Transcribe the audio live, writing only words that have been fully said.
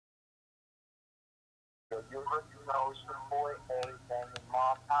You already know it's your boy A, banging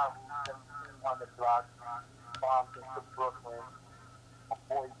Mom House 17 on the block, Boston to Brooklyn. My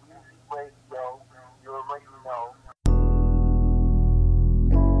boy Weezy Radio, you already know.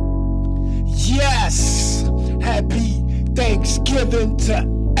 Yes! Happy Thanksgiving to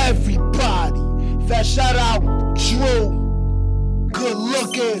everybody. That shout out Drew. Good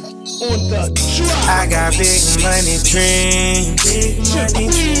looking on the track. I got big money dreams,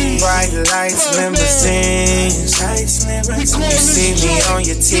 bright lights, limousines. You see me on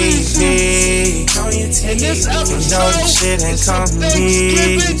your TV. And this You know this shit ain't come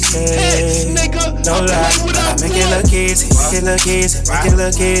easy. No lie, but I make it look easy, make it look easy, make it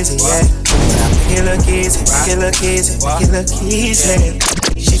look easy, yeah. But I make it look easy, make it look easy, make it look easy.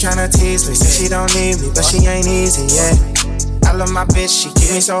 She tryna tease me, say she don't need me, but she ain't easy, yeah. I love my bitch, she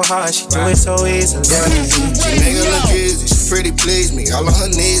give me so hard, she do it so easily. She make it look easy, she pretty please me, all on her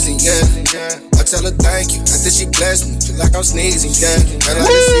knees, and yeah. I tell her thank you, after she bless me, feel like I'm sneezing, yeah. I like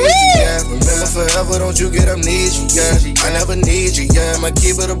it's easy, yeah. Remember forever, don't you get amnesia, yeah. I never need you, yeah. I'ma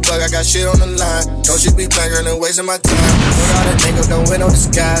keep it a bug, I got shit on the line. Don't you be playing and wasting my time. Fuck all that nigga, don't win on the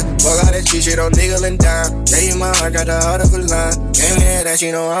sky. Fuck all that cheat shit on nickel and dime. Yeah, you my heart, got the heart of a line. Came here that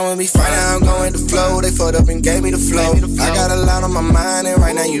you know I'ma be fine. Now I'm going to flow, they fucked up and gave me the flow. I got a lot on my mind, and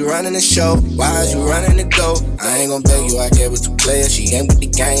right now you running the show. Why is you running the go? I ain't gon' beg you, I gave it to player. She ain't with the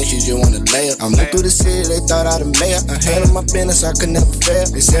game, she just wanna lay up. I moved through the city, they thought I'd have made her. I handle my business, I could never fail.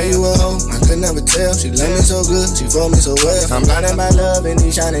 They say you a hoe, I could never tell. She love me so good, she for me so well. I'm blinded by love and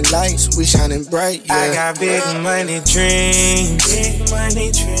these shining lights, we shining bright, yeah. I got big money dreams,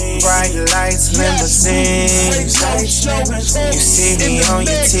 bright lights, limousines. You see me on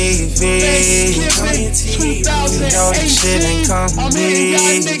your TV. You know this shit ain't come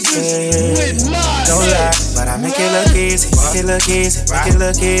easy. Don't lie, but I make it look easy, make it look easy, make it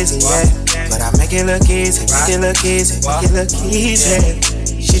look easy, yeah. But I make it look easy, make it look easy, make it look easy.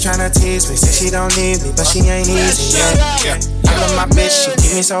 She tryna tease me, say she don't need me, but she ain't easy, yeah. I love my bitch, she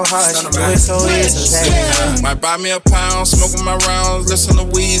give me so hard, she do it so easy, yeah. Might buy me a pound, smoking my rounds, listen to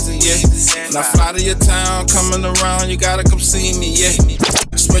Weezy, yeah. When I fly to your town, coming around, you gotta come see me, yeah.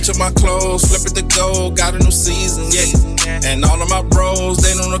 Switch up my clothes, flip it to gold, got a new season, yeah. And all of my bros,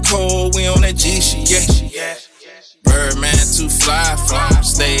 they on the cold, we on that G shit, yeah. Birdman too fly,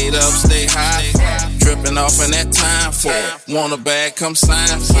 stayed up, stay high, tripping off in that time for it. Want a bag, come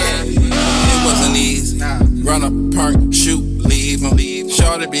sign for it. It wasn't easy. Run up, park, shoot, leave him.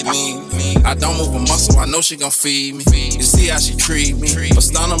 Shorty be lean. I don't move a muscle, I know she gon' feed me. You see how she treat me. But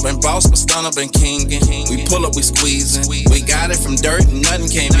stun up and boss, but stun up and kingin'. We pull up, we squeezing. We got it from dirt and nothing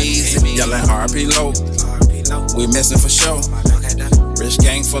came easy. Yellin' RP low. We missing for sure. Rich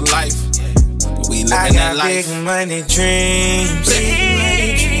gang for life. We living that life. I got big money dreams,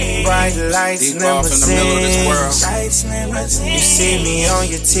 bright lights, deep off in the middle of this world. You see me on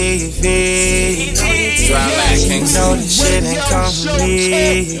your TV. Dryland King, know this shit ain't come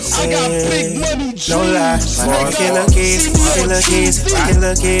easy. No lie, but I make it look easy, make it look easy, make it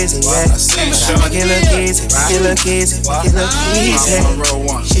look easy, yeah. But I make it look easy, make it look easy, make it look easy.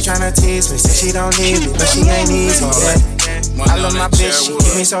 She tryna tease me, say she don't need me, but she ain't easy, yeah. I love my bitch, she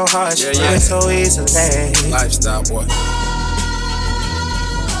give me so hard, she do it so easily. Lifestyle boy.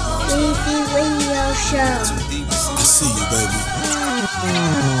 Weezy Radio Show. I see you, baby.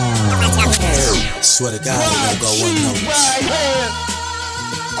 Swear to God, I won't go unnoticed.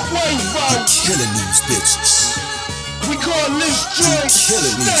 You're killing these bitches. We call this joint You're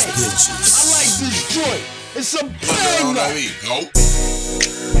killing these steak. bitches. I like this joint. It's a banger.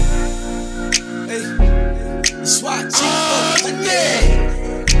 SWAT Oh, team. yeah.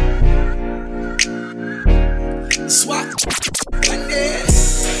 SWAT.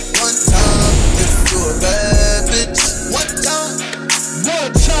 One time, if you a bad bitch. One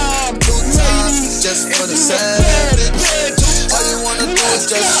time, two times, just for the savage. All you wanna do is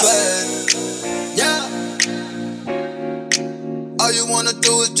just slay. Yeah. All you wanna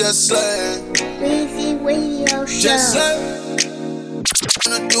do is just slay. Weezy Radio Show. Just slay.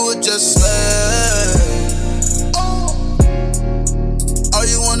 Wanna do it just slay. Oh. All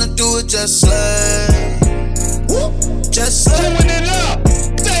you wanna do is just slay. Just slay. Doing it up.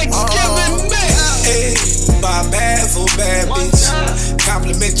 Thanksgiving mix. Hey, buy bad for bad bitch.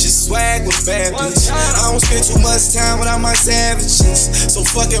 Compliment your swag with bad bitch. I don't spend too much time without my savages. So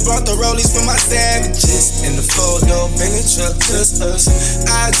fucking brought the rollies for my savages. In the four-door Bentley truck, just us.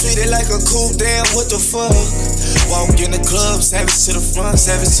 I treat it like a cool damn, what the fuck? Walk in the club, savage to the front,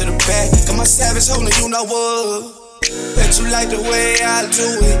 savage to the back. Got my savage holding you know what? Bet you like the way I do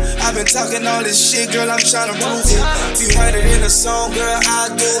it. I've been talking all this shit, girl, I'm tryna prove it. If you heard it in a song, girl, I'll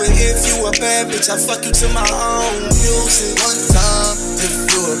do it. If you you a bad bitch, I fuck you to my own music. One time, if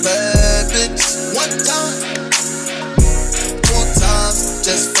you a bad bitch. One time, 2 times,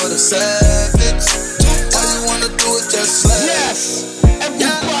 just for the savage. All you wanna do is just slap. Yes,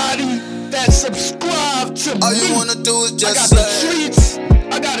 everybody that subscribe to me. All you wanna do is just I got slap. the treats,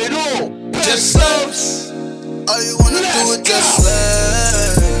 I got it all. Just Pesos. All you wanna do is just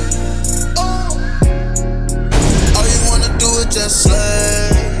slap. All you wanna do is just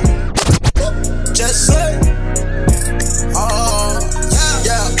slap. Just slap. Oh,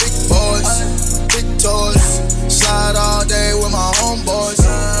 yeah, big boys, big toys. Slide all day with my homeboys.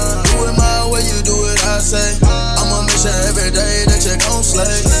 Do it my way, you do it, I say. I'ma make sure every day that you gon'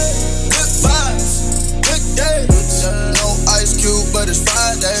 slay. Good vibes, good day. No Ice Cube, but it's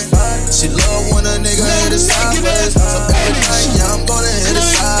Friday. She love when a nigga hit it sideways. So every night, yeah, I'm gonna hit it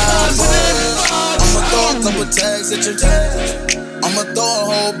sideways. I'ma throw a couple tags at you. I'ma throw a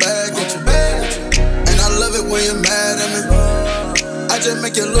whole bag at you. And I love it when you're mad at me. I just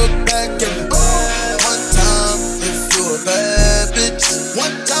make you look back at me. One time, if you a bad bitch.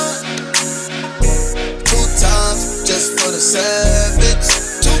 One time, 2 times, just for the savage.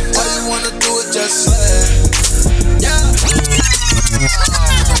 All you wanna do is just slap. Yeah.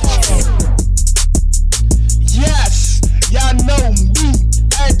 Yes, y'all know me.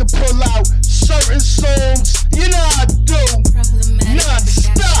 I had to pull out certain songs. You know how I do.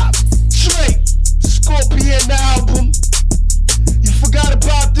 Non-stop. Drake, Scorpion album. You forgot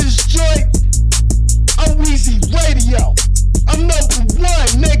about this joint? I'm Weezy Radio. I'm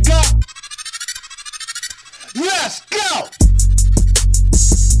 #1, nigga. Let's go.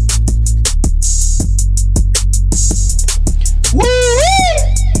 Woo-wee!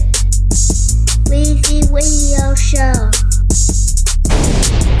 Weezy Radio Show.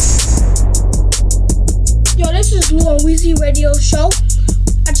 Yo, this is Lou on Weezy Radio Show.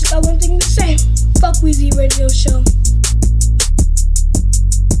 I just got one thing to say. Fuck Weezy Radio Show.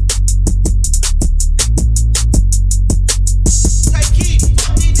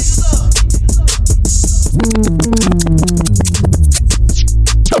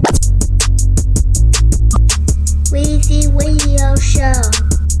 Weezy Radio Show.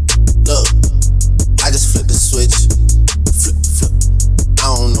 Look, I just flipped the switch. Flip, flip.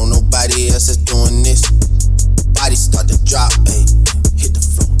 I don't know nobody else that's doing this. Body start to drop, ayy. Hit the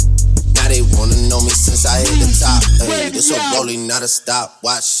floor. Now they wanna know me since I hit the top, ayy. This a rolling, not a stop.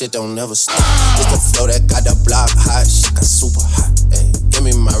 Watch shit don't never stop. It's the flow that got the block hot. Shit got super hot, ayy. Give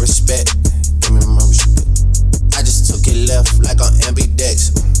me my respect. Give me my respect. I just took it left like on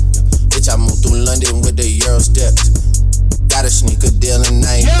ambidex. Bitch, I moved through London with the Euro steps. Got a sneaker deal and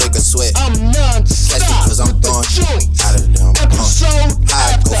I ain't break a sweat. I'm non-stop. That's because I'm throwing out of them.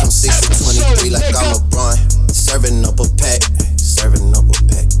 I go from 6 to 23 like I'm LeBron. Serving up a pack, serving up a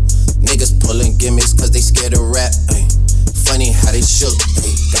pack. Niggas pulling gimmicks cause they scared of rap. Ay. Funny how they shook,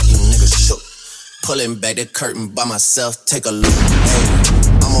 ay. Got these niggas shook. Pulling back the curtain by myself, take a look. Ay.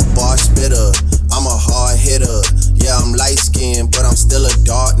 I'm a bar spitter, I'm a hard hitter. Yeah, I'm light skinned, but I'm still a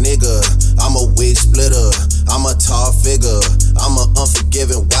dark nigga. I'm a wig splitter, I'm a tall figure. I'm a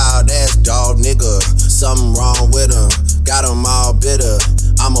unforgiving, wild ass dog nigga. Something wrong with him, got him all bitter.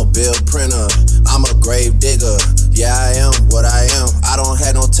 I'm a bill printer, I'm a grave digger. Yeah, I am what I am. I don't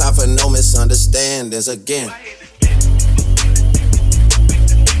have no time for no misunderstandings again.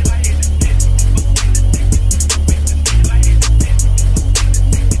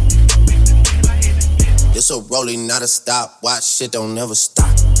 It's a rolling, not a stop. Watch shit don't never stop.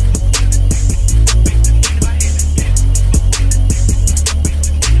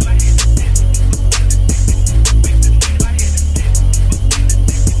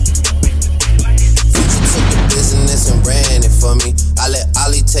 For me, I let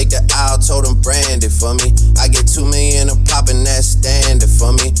Ollie take the aisle, told him brand it for me. I get 2 million a pop and that's standard for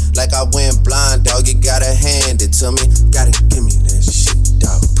me. Like I went blind, dog, you gotta hand it to me. Gotta give me that shit,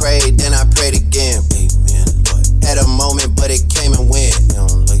 dog. Prayed, then I prayed again. Amen, Lord. Had a moment, but it came and went. You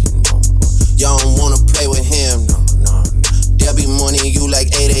don't look, you know. Y'all don't wanna play with him, no, no, no. There'll be money you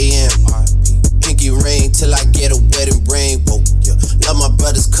like 8 a.m. Pinky ring till I get a wedding ring. Whoa, yeah. Love my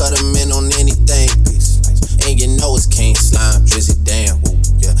brothers, cut them in on anything. And you know it's King Slime, Drizzy, damn, woo,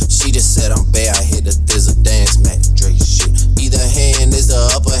 yeah. She just said I'm bad, I hit the thizzle dance, Mac Drake, shit. Either hand is the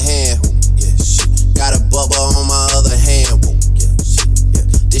upper hand, woo, yeah, shit. Got a bubble on my other hand, woo, yeah, shit, yeah.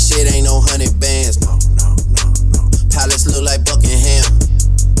 This shit ain't no 100 bands, no, no, no, no. Palace look like Buckingham.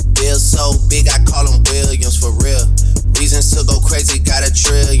 Bill so big, I call him Williams, for real. Reasons to go crazy, got a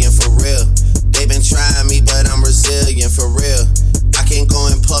trillion, for real. They been trying me, but I'm resilient, for real. I can't go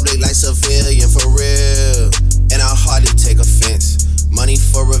in public like civilian, for real. And I hardly take offense. Money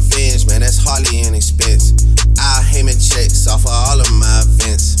for revenge, man, hardly an expense. I'll Heyman checks off of all of my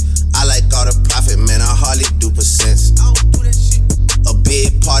events. I like all the profit, man, I hardly do percents. A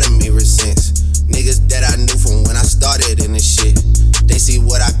big part of me resents niggas that I knew from when I started in this shit. They see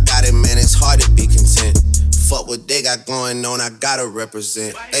what I got and man, it's hard to be content. Fuck what they got going on, I gotta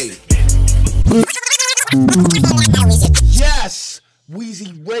represent. Hey. Yes,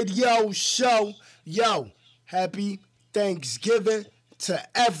 Weezy Radio Show. Yo, happy Thanksgiving to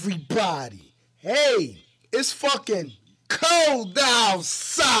everybody. Hey, it's fucking cold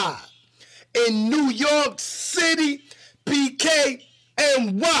outside in New York City,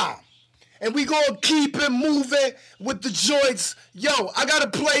 PKNY. And we gonna keep it moving with the joints. Yo, I gotta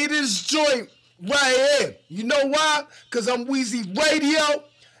play this joint right here. You know why? Cause I'm Weezy Radio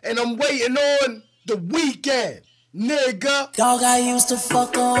and I'm waiting on the weekend, nigga. Dog, I used to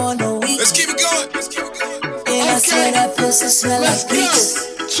fuck on the weekend. Let's keep it going. Let's keep it going. And I swear that pussy smell like peaches.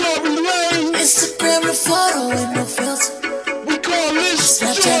 Tory Lane. Instagram the photo with no filter. We call this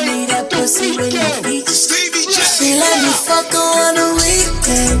Snapchat me that the pussy with no weekend. features. Stevie J. She let me fuck on the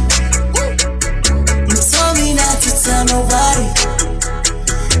weekend. You told me not to tell nobody.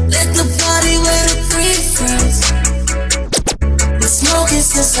 Let the party with the 3 friends. Been smoking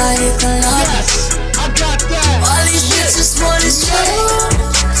since I hit the lobby. Yes, I got that. All these bitches want is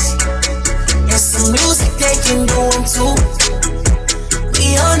drugs. And some music they can do them too.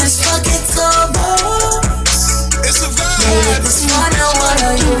 We on this fucking tour bus. It's a vibe. Baby, this one, now what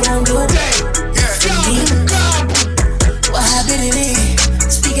are you gon' do? What happened in it?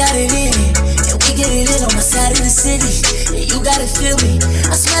 Speak out in it. And we get it in on my side of the city. And you gotta feel me.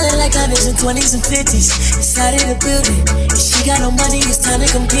 I'm smelling like 100s and 20s and 50s. Inside of the building. If she got no money, it's time to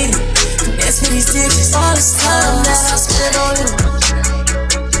come get it. Come dance for these digits. All this time that I spent on you.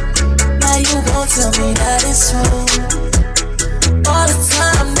 Now you gon' tell me that it's wrong. All the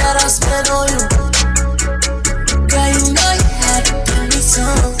time that I spent on you. Girl, you know you had to give me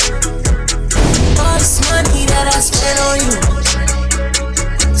some. All this money that I spent on you.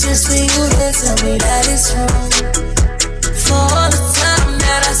 Just for you to tell me that it's wrong. For all the time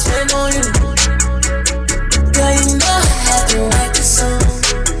that I spent on you. Girl, you know I had to write this song.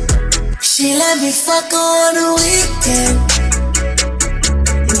 She let me fuck on the weekend.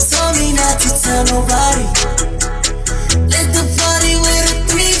 You told me not to tell nobody. Let the party with the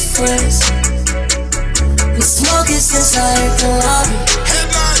 3 friends. Been smoking since I hit the lobby.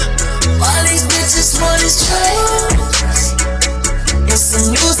 All these bitches want is drugs. And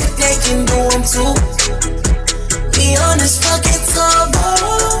some music they can do them too. We on this fucking tour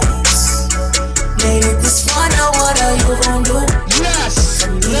bus. Made it this far, now what are you gon' do? Yes,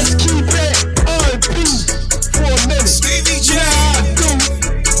 let's keep it R&B for a minute. Stevie J.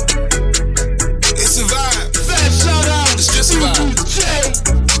 It's a vibe. Fat shout out. It's just a vibe. Stevie J.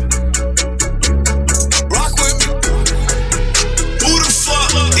 Rock with me. Who the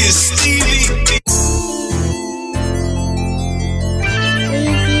fuck is Stevie?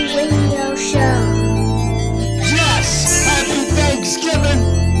 Weezy Radio Show. Yes, happy Thanksgiving,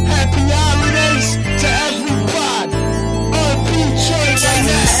 happy holidays to everybody. R&B joint like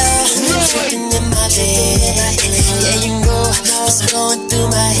that. Sitting in my bed. Yeah, you know what's going through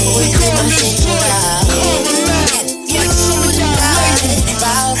my head. I'm thinking about you tonight.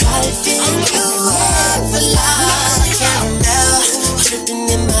 About how it feels you for life. Caramel dripping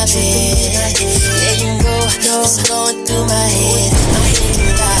in my bed. Yeah, you know what's going through my head. I'm thinking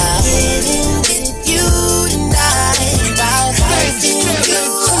about you tonight. About how it feels you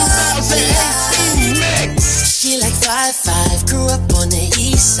for life. She like 5'5", grew up on the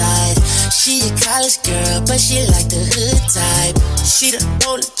east side. She a college girl, but she like the hood type. She the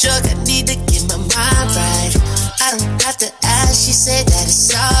only drug I need to get my mind right. I don't have to ask, she said that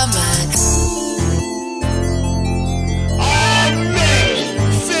it's all mine. Oh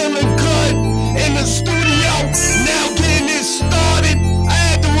man, feeling good in the studio. Now getting it started. I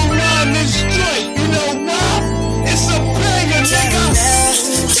had to rewind this joint. You know why? It's a banger, nigga.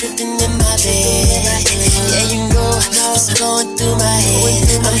 Tripping in my bed. Yeah, you know what's going through my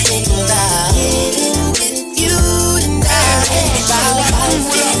head. I'm thinking about you tonight. About how it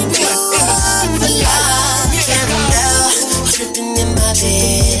feels you for life. Caramel dripping in my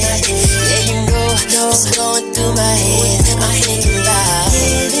bed. Yeah, you know what's going through my head. I'm thinking about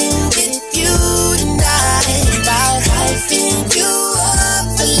you tonight. About how it feels you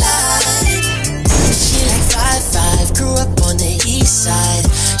for life. She like 5'5", grew up on the east side.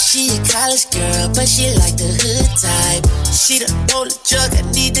 She a college girl, but she like the hood type. She the only drug I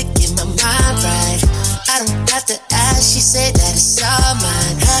need to get my mind right. I don't have to ask, she said that it's all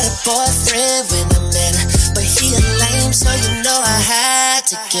mine. Had a boyfriend when I met her, but he a lame, so you know I had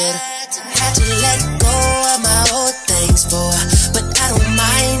to get her. let go of my old things for her, but I don't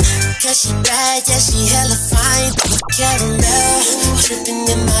mind. Cause she bad, yeah, she hella fine. Caramel, dripping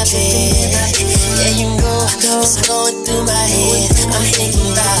in my bed. Yeah, you know, it's going through my head. I'm thinking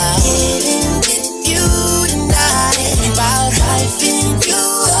about getting with you tonight, about hyping you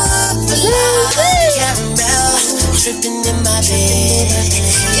up for life. Caramel, dripping in my bed.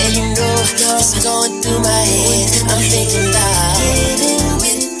 Yeah, you know, it's going through my head. I'm thinking about getting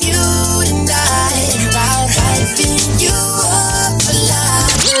with you tonight, about hyping you up for life.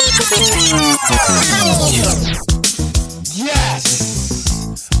 Yes,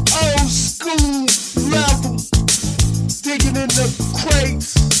 old school level, digging in the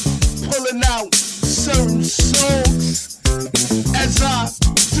crates, pulling out certain songs as I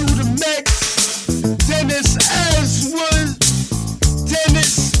do the mix. Dennis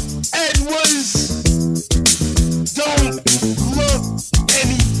Edwards, don't look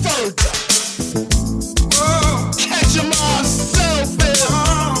any further. Catching myself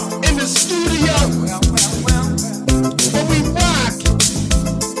in the studio, but we rock.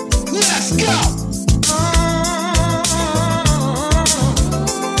 Let's go.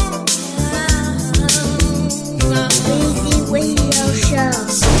 Weezy Radio Show.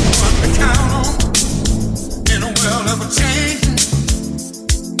 Someone to count on in a world of change.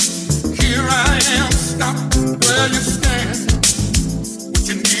 Here I am, stop where you stand. What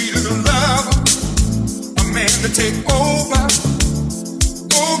you need is a lover, a man to take over.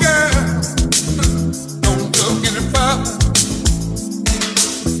 Oh girl, don't look any further.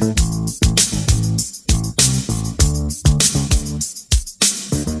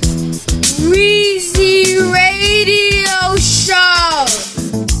 Weezy Radio Show.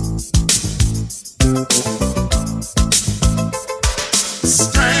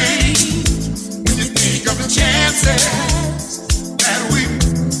 Strange when you think of the chances that we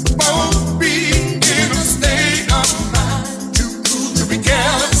both be in a state of mind. Too cool to be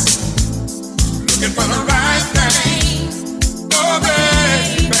careless, looking for the right thing. Oh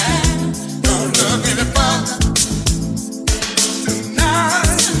baby, don't look any further.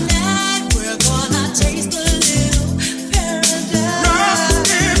 Tonight we're gonna taste a little paradise.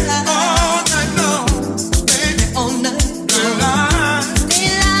 rockin' all night long, baby, All night.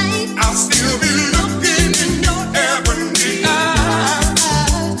 I'll still be looking in your ebony eyes.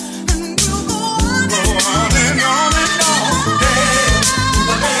 And we'll go on Go on and on and on.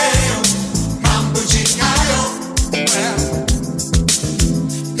 Damn, Mambo Chicago. Well,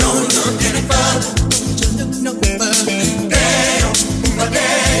 don't look any further. no further.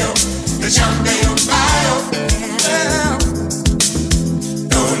 Damn, the champagne on fire. Well,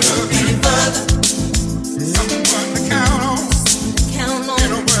 don't look any further. Someone to count on Count on.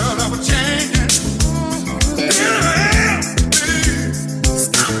 in a world of changing.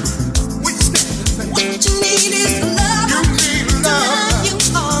 Stop. What you standing? What you need is love. You need love. You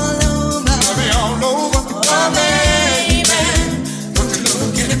all over. Love me all over. Oh, baby. Don't you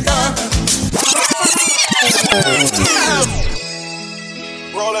look any further.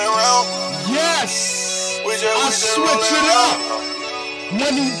 Rolling around. Yes, We I just switch it up.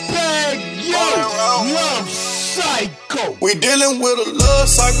 Money bag, yo, Rolling around. love psycho. We dealing with a love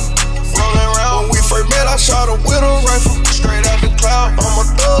cycle. Rolling around. When we first met, I shot her with a rifle. Straight out the cloud. I'm a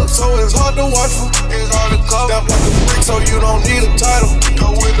thug, so it's hard to wife her. It's hard to cover. Step like a freak, so you don't need a title.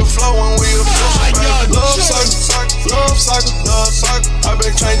 Go with the flow when we official. Love cycle, love cycle, love cycle. I've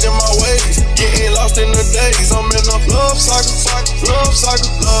been changing my ways, getting lost in the days. I'm in a love cycle, love cycle,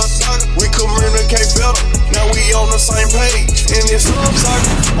 love cycle. We communicate better. Now we on the same page in this love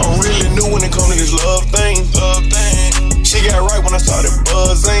cycle. I'm really new when it comes to this love thing, love thing. She got right when I started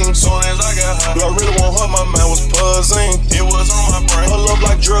buzzing. Soon as I got high, do I really want her? My mind was buzzing. It was on my brain. Her love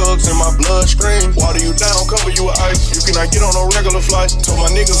like drugs in my bloodstream. Water you down, cover you with ice. You cannot get on a regular flight. Told my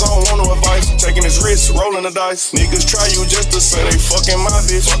niggas I don't want no advice. Taking his risks, rolling the dice. Niggas try you just to say they fucking my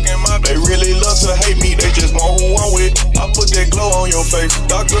bitch. They really love to hate me. They just want who I'm with. I put that glow on your face.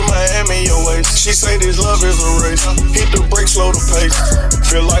 Dr. Miami, your waist. She say this love is a race. Hit the brakes, slow the pace.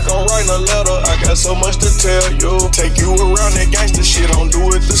 Feel like I'm writing a letter. I got so much to tell you. Take you around that gangster shit. Don't do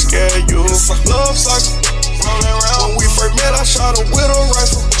it to scare you. Love cycle. Rolling around. When we first met, I shot her with a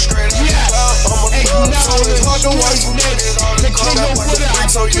rifle. Straight out the cloud. I'm a thug, so it's hard to wife. It's hard to come out like a freak,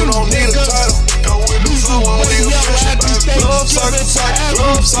 so you don't need a title. Go with the flow when we official. Love cycle,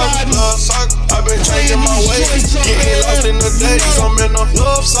 love cycle, love cycle. I've I've been changing my ways, getting lost in the days. I'm in a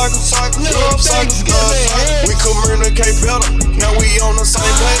love cycle, love cycle. We communicate better, now we on the same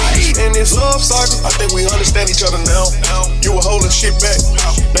page. In this love cycle, I think we understand each other now. You were holding shit back,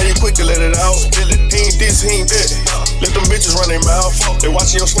 now you quick to let it out. He ain't this, he ain't that. Let them bitches run their mouth, they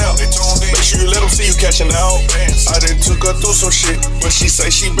watching your snap. Make sure you let them see you catching out. I done took her through some shit, but she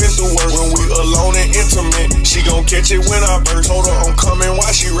say she been through worse. When we alone and intimate, she gon' catch it when I burst. Told her I'm coming while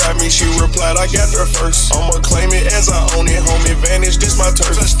she ride me, she replied I got there first. I'ma claim it as I own it, home advantage, this my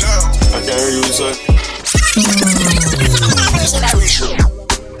turf. I can't hear you say.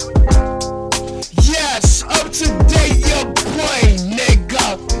 Yes, up to date your brain,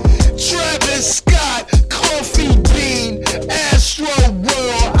 nigga. Travis Scott, Coffee Bean, Astro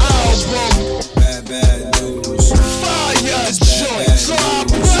World album. Bad news. Fire joint, so I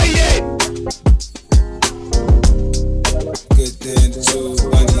play it. Good thing too,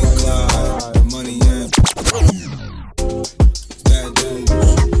 Bonnie and Clyde, the money and bad news.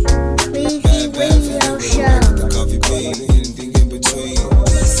 Weezy Radio Show. The coffee bean, anything in between.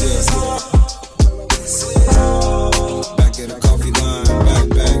 Back at the coffee line,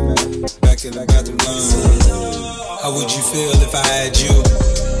 back in the bathroom line. How would you feel if I had you?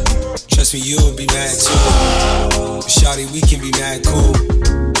 Trust me, you'll be mad too. Shawty, we can be mad cool.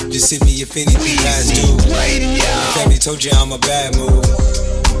 Just hit me if anything past due. Family told you I'm a bad move.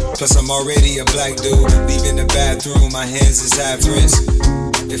 Plus I'm already a black dude. Leaving the bathroom, my hands is half rinsed.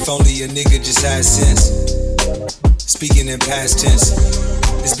 If only a nigga just had sense. Speaking in past tense,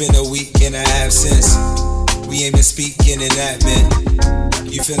 it's been a week and a half since we ain't been speaking in that man.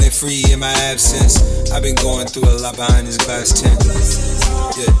 You feeling free in my absence. I've been going through a lot behind this glass tent.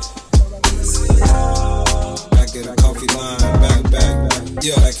 Yeah. Back at the coffee line, back.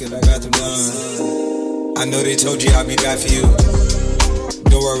 Yeah, back in the bathroom line. I know they told you I'll be back for you.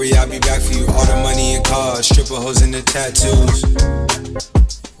 Don't worry, I'll be back for you. All the money and cars, stripper hoes and the tattoos.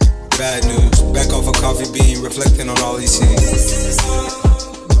 Bad news, back off a coffee bean, reflecting on all these things.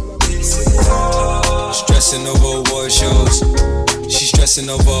 Stressing over award shows, she stressing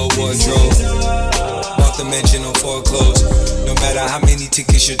over a wardrobe. Bought the mansion on foreclosed. No matter how many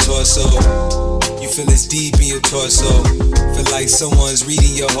tickets your torso, you feel it's deep in your torso. Feel like someone's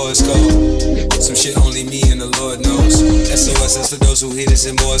reading your horoscope. Some shit only me and the Lord knows. SOS is for those who hit us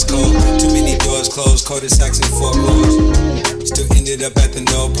in Morse code. Too many doors closed, cul-de-sacs and foreclosed. Still ended up at the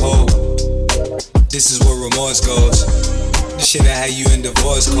North Pole. This is where remorse goes. The shit that had you in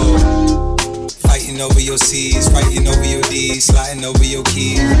divorce code. Fighting over your C's, fighting over your D's, sliding over your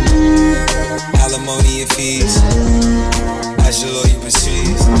keys. Alimony and fees. As your lawyer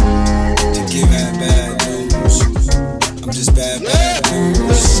proceeds to give out bad news. I'm just bad news.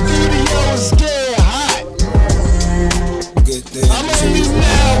 The studio is getting hot. Good thing. I'm only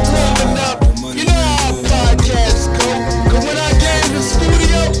now warming up. You know how podcasts go. Cause when I get in the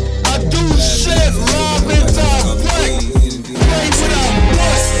studio, I do shit live and direct. Play without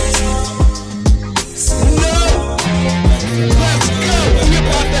voices. No. Let's go. We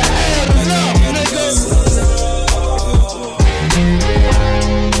about to add it up, niggas.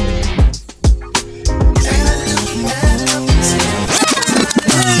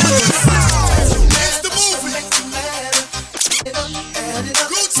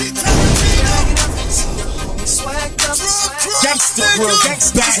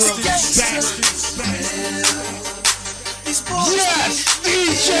 Yes,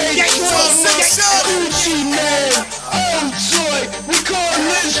 DJ Gucci Man, old joy, we call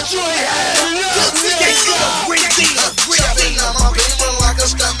this joy add it up, my baby like a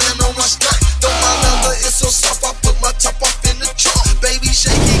stuntman on my stunt. Though my leather is so soft, I put my top off in the trunk. Baby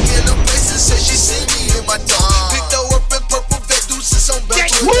shaking in the place and said she see me in my tongue. Picked her up in purple vet deuces on back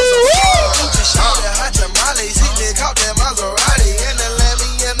to Gucci shouted hot tamales, he did caught that Maserati and the Lammy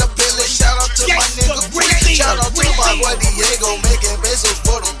and the Billy. Shout out to my nigga Green, shout out to my boy Diego making pesos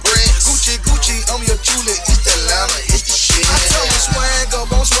for them bread. Gucci, I'm your Julie, it's the Atlanta, it's the shit. I tell you swag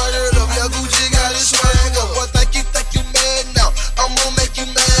up, I'm swaggered up, your Gucci got his swag up. What think you mad now? I'm gonna make you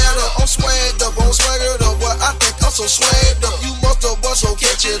mad up. I'm swagged up, but I think I'm so swagged up. You must have bust, so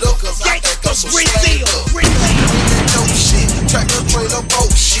catch it up, cause I think I'm so swagged up. Dope shit, tractor trailer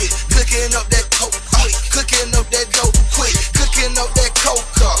boat shit, cooking up that coke quick, cooking up that dope quick, cooking up that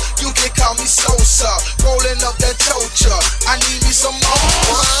coca. You can call me Sosa, rolling up that tocha. I need me some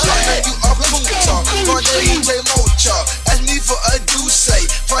more. Like you a puta, for the DJ Mocha. Ask me for a Duce,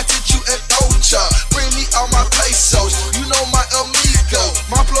 fronted you at Ocha. Bring me all my pesos, you know my amigo.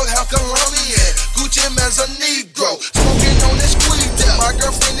 My plug half Colombian, Gucci man's a Negro. Smoking on this squeeze, my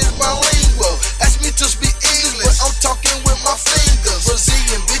girlfriend is bilingual. Ask me to speak English, I'm talking with my fingers.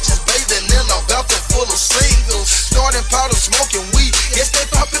 Brazilian bitches bathing in a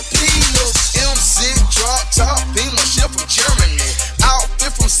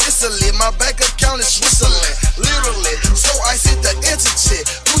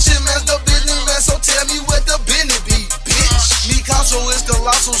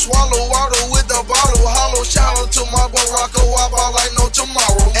swallow water with a bottle. Hollow shallow to my Baracco, I ball like no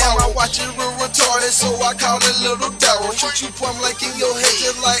tomorrow. And my watch is real retarded, so I call it Little Darrow. Shoot you plumb like in your head,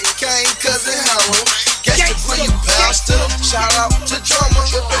 just like Kane, cousin Harold. Get for you bastard. Shout out to drummer.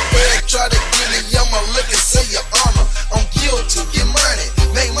 If the fed try to get me, I'ma look and say your honor. I'm guilty, get money,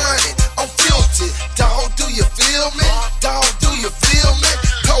 make money. I'm filthy. Dog, do you feel me? Dog, do you feel me?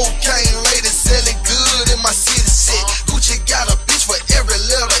 Cocaine lady selling good in my city shit. Gucci got a bitch for every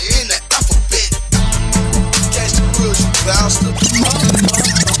letter in the alphabet. Catch the rules, you bastard.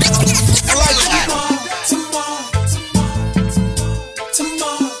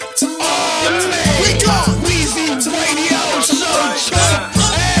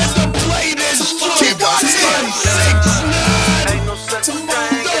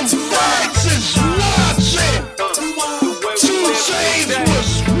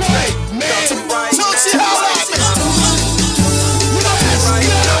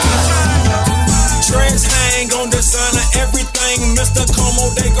 Mr.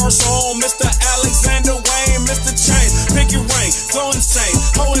 Como de Garçon, Mr. Alexander Wayne, Mr. Chain, pick your ring, flow insane,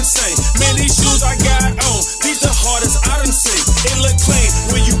 ho insane. Man, these shoes I got on, these the hardest I done seen. It look clean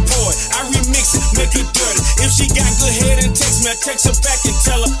when you pour it, I remix it, make it dirty. If she got good head and text me, I text her back and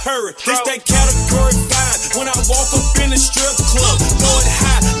tell her hurry. This that category 5, when I walk up in the strip club, throw it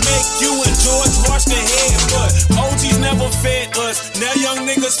high, make you and George wash their head. But OGs never fed us, now young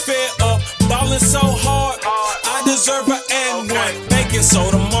niggas fed up, ballin' so hard, I deserve an and one. Baking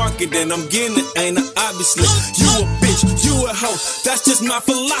soda market, and I'm getting it, ain't I? Obviously, you a bitch, you a hoe, that's just my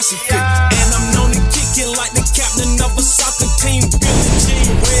philosophy. And I'm known to kick it like the captain of a soccer team. Billie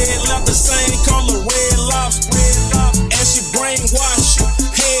Jean, red leather, same color, red lobster. And she brainwash you,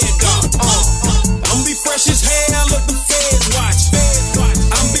 head dog. I'm be fresh as hell if the feds watch.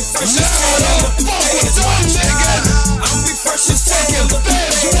 I'm be fresh as hell if the feds watch. I'm be fresh as hell if the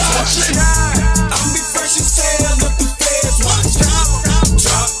feds watch. I'm be fresh as hell if the feds watch.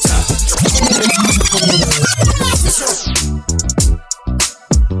 Drop top.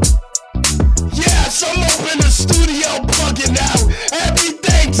 Yes, I'm up in the studio bugging out every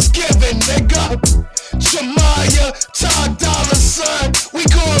Thanksgiving, nigga. Shamaya, Todd Dollar Sign, we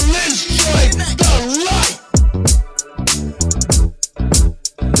call this joint the light.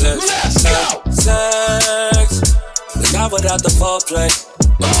 Let's go. Sex, but not without the foreplay.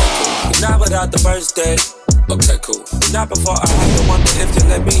 Okay, cool. Not without the first date. Okay, cool. Not before I have to wonder if you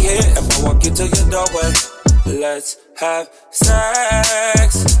let me in. If I walk into your doorway, let's have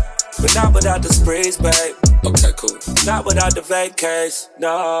sex. But not without the sprees, babe. Okay, cool. Not without the vacays,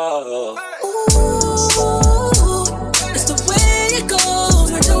 no. Ooh, it's the way it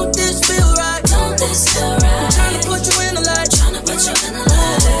goes. Why don't this feel right? Don't this feel right? I'm trying to put you in the light. Trying to put you in the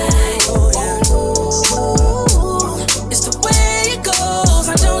light. Oh, yeah. Ooh, it's the way it goes.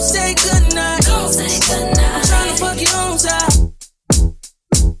 I don't say goodnight. Don't say goodnight. I'm trying to fuck you on time.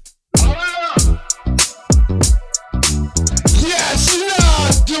 Yes, you know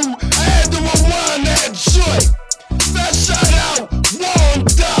I do. I had to rewind that joint. That shout out won't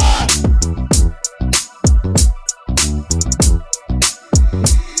die.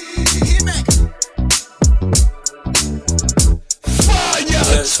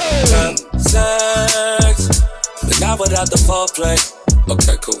 Fire sex, but not without the foreplay.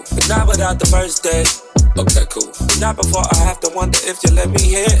 Okay, cool. But not without the first date. Okay, cool. But not before I have to wonder if you let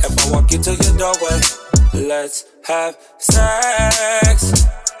me in. If I walk into your doorway, let's have sex.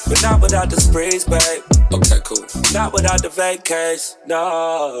 But not without the sprees, babe. Okay, cool. Not without the vacays,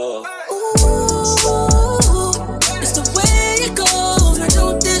 no. Ooh, it's the way it goes. Why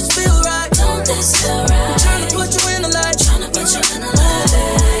don't this feel right? Don't this feel right? I'm trying to put you in the light. Trying to put you in the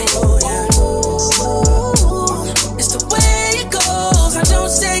light. Oh, yeah. Ooh, it's the way it goes. I don't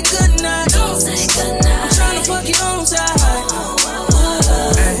say goodnight. Don't say goodnight. I'm trying to fuck you on tight.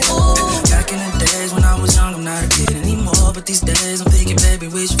 Back in the days when I was young, I'm not a kid anymore. But these days I'm thinking, baby,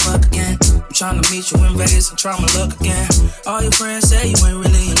 we should fuck again. I'm trying to meet you in Vegas and try my luck again. All your friends say you ain't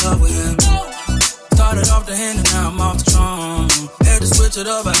really in love with him. Started off the hand and now I'm off the throne. Had to switch it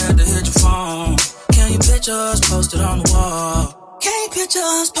up, I had to hit your phone. Can you picture us posted on the wall? Can you picture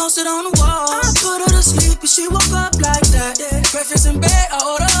us posted on the wall? I put her to sleep and she woke up like that. Breakfast in bed, I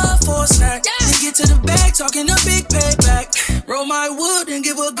order her for a snack. Then get to the bag, talking a big payback. Roll my wood and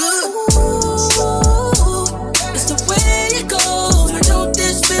give her good. Ooh, it's the way it goes. Why don't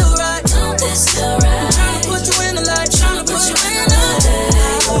this feel right? Don't this feel right? I'm trying to put you in the light. Trying to put you in the light.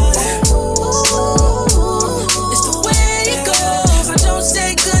 Ooh, it's the way it goes. I don't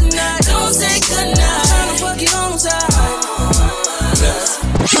say goodnight. Don't say goodnight. I'm trying to fuck you on time.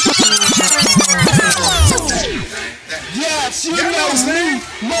 Yes, you know me,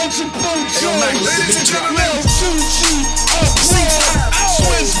 Mo Ladies and gentlemen, Swiss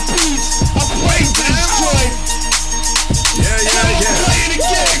Beats, I play this joint. Yeah.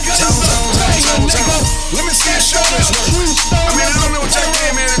 Let me see your shoulders work. I mean, I don't know what y'all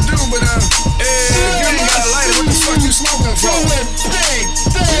came here to do, but if you ain't got a lighter, what the fuck you smoking for?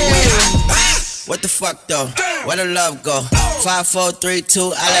 What the fuck though? Where the love go? 5, 4, 3,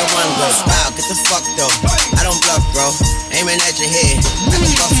 2, I let one go. Wow, get the fuck though. I don't bluff, bro. Aiming at your head like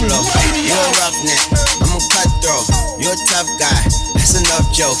a buffalo. You a roughneck, I'm a cutthroat. You a tough guy. That's enough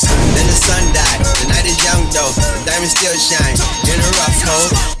jokes. Then the sun died. The night is young though. The diamond still shine in a rough hole.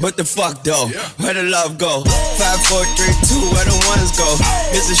 What the fuck though? Where the love go? 5, 4, 3, 2, where the ones go?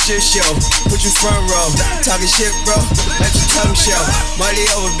 It's a shit show. Put you front row. Talking shit, bro. Let your tongue show. Money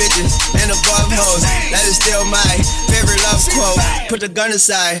over bitches and above hoes. That is still my favorite love quote. Put the gun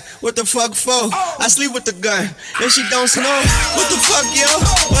aside. What the fuck for? I sleep with the gun. If she don't snow, what the fuck, yo?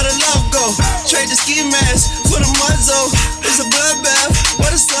 Where the love go? Trade the ski mask for the muzzle. It's a bloodbath.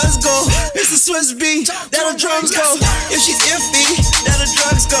 Where the suns go? It's the Swiss beat. That the drums go. If she's iffy, that the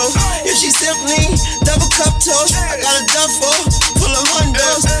drugs go. If she's simply double cup toast, I got a duffel full of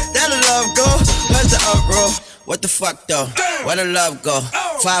hundos. That the love go. Where's the uproar? What the fuck though? Where the love go?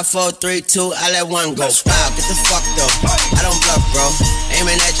 5, 4, 3, 2, I let one go. Wow, get the fuck though. I don't bluff, bro.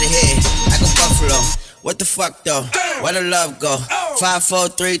 Aiming at your head like a buffalo. What the fuck though? Where the love go? 5, 4,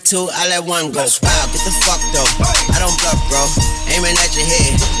 3, 2, I let one go. Wow, get the fuck though. I don't bluff, bro. Aiming at your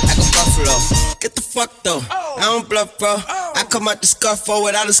head like a buffalo. Get the fuck though. I don't bluff, bro. I come out the scuffle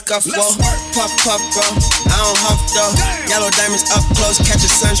without a scuffle. Puff, puff, bro. I don't huff though. Yellow diamonds up close, catch a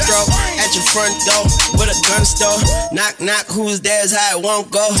sunstroke at your front door with a gun store. Knock, knock, who's there is how it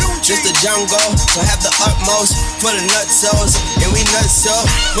won't go. Just the jungle, so have the utmost for the nutsos. And we nuts so.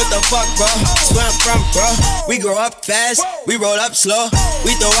 What the fuck, bro? That's where I'm from, bro. We grow up fast, we roll up slow.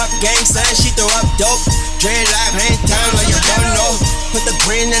 We throw up gang signs, she throw up dope. Dread life, hang time like you don't know. Put the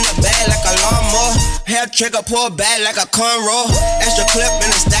green in the bag like a lawnmower. Hair trigger, pull back like a cornrow. Extra clip in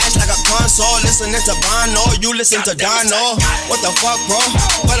the stash like a console. Listening to Bono, you listen to Dono. What the fuck, bro?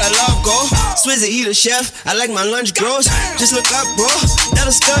 Where the love go? Swizzy eat a chef, I like my lunch gross. Just look up, bro, that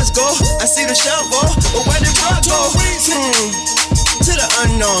the scuds go. I see the shovel, but where did bro go? To the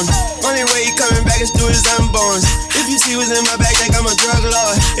unknown. Only way he coming back is through his unbones. If you see what's in my bag, think I'm a drug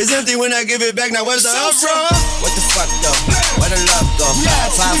lord. It's empty when I give it back, now where's the uproar? What the fuck though? Where the love go?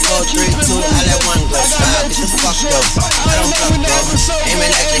 5, 4, 3, 2, I let one go. Stop, get the fuck though. I don't bluff, bro.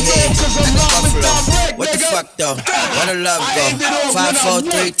 Aiming at your head like a buffalo. What the fuck though? Where the love go? 5, 4,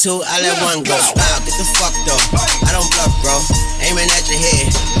 3, 2, I let one go. Stop, get the fuck though. I don't bluff, bro. Aiming at your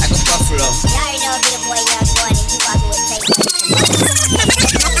head like a buffalo. Y'all already know the boy Young Boy, and you rockin' with Take.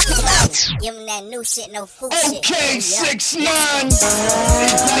 Give him that new shit, no food shit. Okay, 6ix9ine.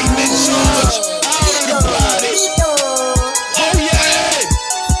 Indictment charge. Everybody. Oh yeah.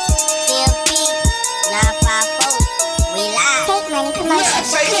 CMP 954. We live. Take money commercial.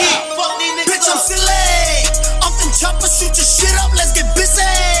 Bitch, I'm silly. Off them choppers, shoot your shit up. Let's get busy.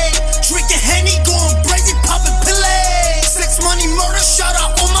 Drinking Henny, going crazy, popping pillay. Sex, money, murder. Shout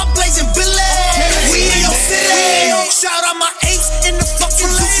out all my blazing billy. We in your city. Shout out my apes in the fucking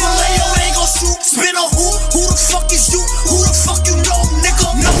filet. Ain't gon' shoot. Spin on who? Who the fuck is you? Who the fuck you know, nigga?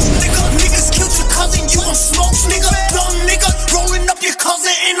 No, nigga. Niggas killed your cousin, you gon' smoke, nigga. Dumb nigga. Rolling up your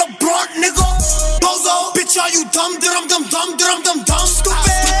cousin in a blunt, nigga. Bozo. Bitch, are you dumb? Dum dum dum dum dum dum.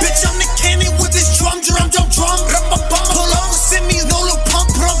 Stupid. Bitch, I'm the cannon with this drum. Pull up, send me no little pump.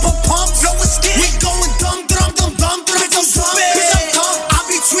 Flow is skin. We going dumb. Bitch, I'm stupid. Bitch, I'm dumb. I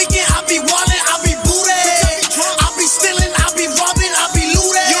be tweaking, I be wildin', I be booted. I be stealing, I be robbing, I be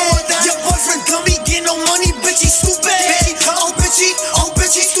looting. Your boyfriend dummy, get no money, bitch, he stupid. Oh,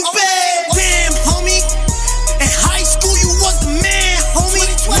 bitch, he stupid. Damn, homie. In high school, you was the man, homie.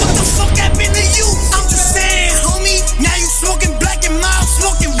 What the fuck happened to you? I'm just saying, homie. Now you smoking black and mild,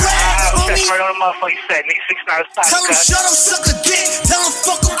 smoking red, homie. Right on the motherfucking set, nigga. 6ix9ine. Tell him shut up, suck a dick. Tell him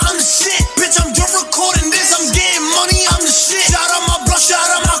fuck him, I'm the shit. Bitch, I'm done recording this. I'm getting money, I'm the shit. Shout out my blood, shout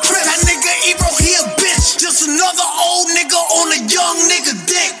out my crib. That nigga Ebro, he a bitch. Just another old nigga on a young nigga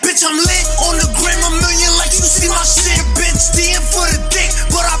dick. Bitch, I'm lit on the gram, a million like you see my shit. Bitch, DM for the dick,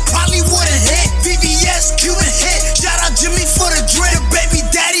 but I probably wouldn't hit. VVS, Cuban hit. Shout out Jimmy for the drip. Baby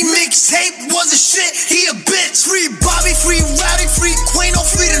daddy mixtape was a shit. He a bitch. Free Bobby, free Rowdy, free Quino,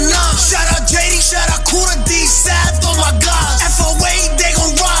 free the Nam. Shout out JD, shout out Kuda D, Sad, oh my God. FOA, they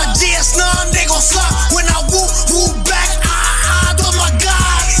gon' ride. GS9, they gon' slide. When I woo back, oh my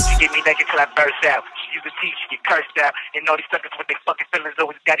God. Give me naked till I burst out. You teachers are teaching you cursed out. And all these suckers with their fucking feelings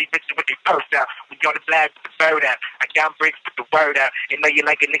always got these bitches with their purse out. We on the black with the bird out. I got bricks with the word out. And know you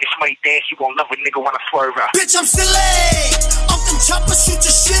like a nigga schmutty dance, you gon' love a nigga when I swerve out. Bitch, I'm silly. Off them choppers, shoot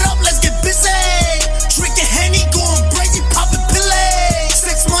your shit up, let's get busy. Drinking Henny, going crazy, popping pillay.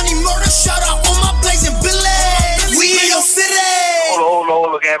 Sex, money, murder, shout out on my blazing billy. We in your city. Hold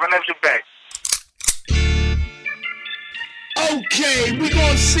on, Gavin, let's get back. Okay, we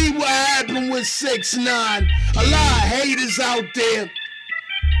gonna see what happened with 6ix9ine. A lot of haters out there.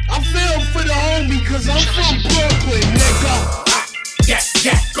 I feel for the homie, cause I'm from Brooklyn, nigga.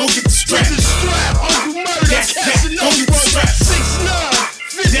 Yeah, go get the strap. Get the strap, Uncle Murder, catching go get the strap. 6ix9ine,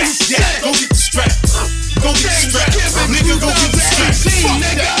 50 Cent. Go get the strap. Go get the strap. Nigga, go get the strap. Fuck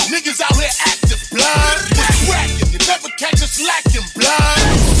that. Niggas out here active, blood. What's cracking? You never catch us lacking, blood.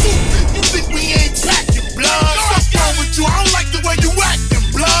 Stupid, you think we ain't packing, blood? What's wrong with you? I don't like the way you acting,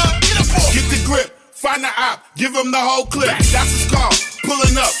 blood. Get the grip, find the op, give him the whole clip. That's his call,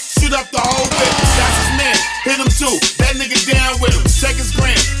 pulling up, shoot up the whole whip. That's his man, hit him too, that nigga down with him. Check his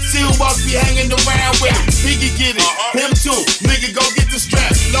gram, see who else be hanging around with him. He can get it, him too, nigga go get the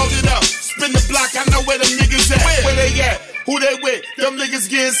strap, load it up, spin the block, I know where them niggas at. Where they at? Who they with? Them niggas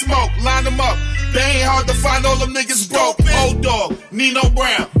getting smoked, line them up. They ain't hard to find, all them niggas broke. Old Dog, Nino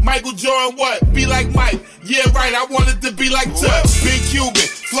Brown, Michael Jordan, what? Be like Mike, yeah right, I wanted to be like Tut. Big Cuban,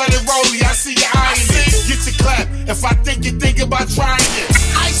 flooded Rolly, I see your eye in it. Get your clap, if I think you think about trying it.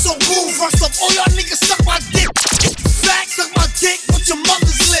 Ice on boom, first up, all y'all niggas suck my dick. Facts, suck my dick with your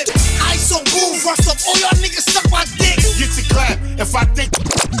mother's lip. Ice on boom, first up, all y'all niggas suck my dick. Get your clap, if I think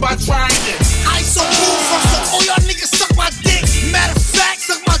about trying it. Ice on boom, first up, all y'all niggas suck my dick. Matter of fact,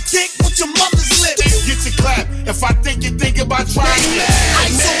 suck my dick with your mother's lip. Get your clap, if I think you think about trying it.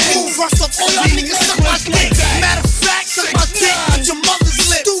 Ice on boom, first up, all y'all niggas suck my dick. Matter of fact, suck my dick with your mother's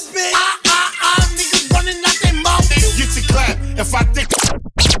lip. Stupid, niggas running out their mouth. Get your clap, if I think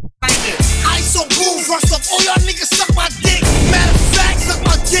Ice on boom, first up, all y'all niggas suck my dick. Matter of fact, suck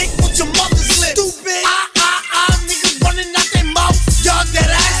my dick with your mother's lip. Stupid, niggas running out their mouth. Y'all dead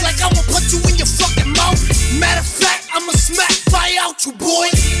ass like I'ma put you in your fucking mouth. Matter of fact, I'ma smack fire out you, boy.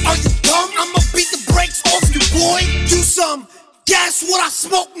 Are you dumb? I'ma beat the brakes off you, boy. Do some gas what I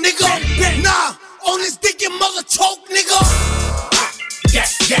smoke, nigga. Nah, on this dick your mother choke, nigga.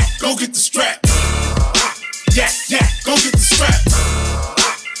 Yeah, go get the strap. Yeah, go get the strap.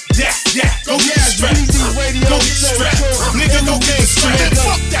 Yeah, go get the strap. Go get the strap. Nigga, go get the strap.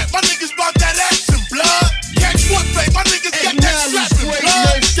 Fuck that, my niggas bought that action, blood. Catch what, babe? My niggas got that strapping,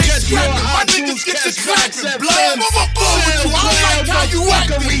 blood. They strapping, my niggas get the clapping, blood. Mama, with you, I don't like how you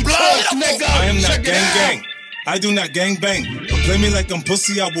acting, blood. I am not gang. I do not gang bang. But play me like I'm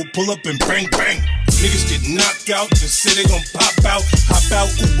pussy, I will pull up and bang bang. Niggas get knocked out, just say they gon' pop out, hop out,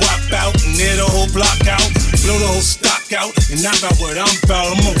 ooh, wop out, and tear the whole block out, blow the whole stock out, and not about what I'm about.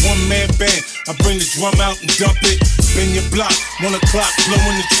 I'm a one-man band, I bring the drum out and dump it, bend your block, 1 o'clock,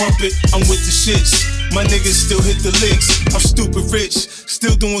 blowing the trumpet, I'm with the shits, my niggas still hit the licks, I'm stupid rich,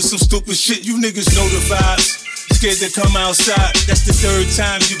 still doing some stupid shit, you niggas know the vibes. Scared to come outside, that's the 3rd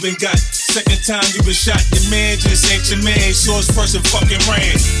time you been got. 2nd time you been shot, your man just ain't your man. Saw his first and fucking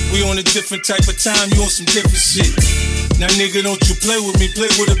ran. We on a different type of time, you on some different shit. Now nigga, don't you play with me, play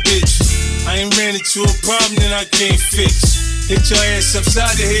with a bitch. I ain't ran into a problem that I can't fix. Hit your ass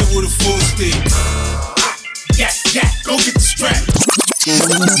upside the head with a full stick. Yeah, go get the strap.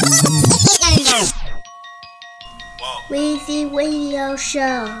 Weezy Radio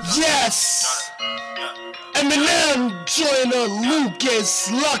Show. Yes! Eminem joiner Lucas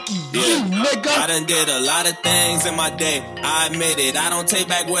Lucky, you nigga. I done did a lot of things in my day, I admit it. I don't take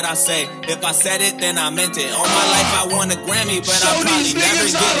back what I say. If I said it, then I meant it. All my life I won a Grammy, but I probably never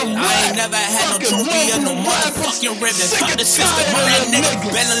get it. I ain't never had no trophy or no motherfucking ribbon. Fuck the system, I'm that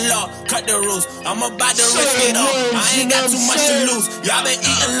nigga. Bend the law, cut the rules. I'm about to risk it all. I ain't got too much to lose. Y'all been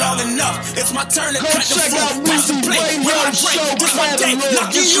eating long enough. It's my turn to cut the fruit. Pass the plate, where I drink. This my day,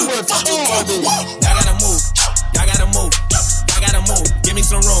 lucky you. Fuck you too. Y'all gotta move. Y'all gotta move, y'all gotta move. Give me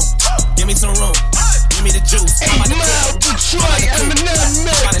some room, give me some room. Give me the juice. I'm about to cook, I'm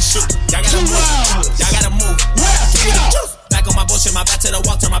about to shoot. Y'all gotta move, y'all gotta move. Give me the juice. Back on my bullshit, my back to the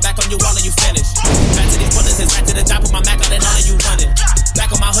wall, turn my back on you, all of you finished. Back to these bullets, it's back to the top, put my Mac out and all of you running.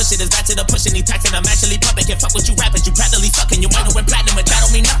 Back on my hood shit, it's back to the pushing, these taxing, I'm actually pumping. Can't fuck with you rappers, you practically sucking. You might know when platinum, but that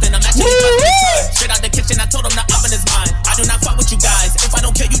don't mean nothing. I'm actually busting time. Straight out the kitchen, I told him the oven is mine. I do not fuck with you guys. If I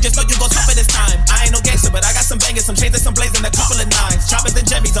don't kill you, just know you gon' suffer this time. I ain't no gangster, but I got some bangers, some chains and some blazing, a couple of nines. Choppers and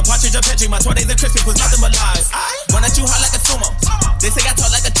jemmies, a partridge, a petri, my 20s and crispy was nothing but lies. Run at you hard like a sumo. They say I talk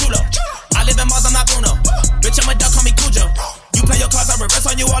like a chulo. I live in Mars, I'm not Bruno. Bitch, I'm a duck, call me Cujo. You play your cards, I reverse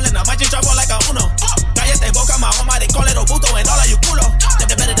on you all, and I might just drop all like a Uno.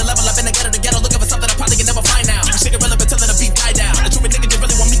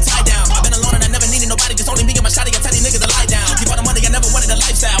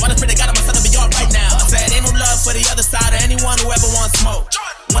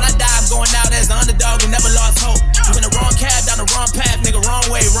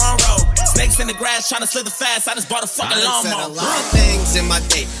 in the grass trying to slither fast. I just bought a fucking I said a lawnmower. lot of things in my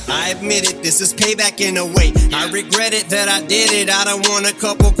day. I admit it, this is payback in a way. I regret it that I did it. I done won a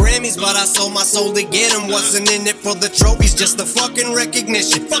couple Grammys, but I sold my soul to get them. Wasn't in it for the trophies, just the fucking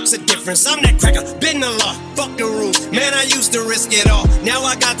recognition. Fuck's the difference, I'm that cracker, been the law, fuck the rules. Man, I used to risk it all, now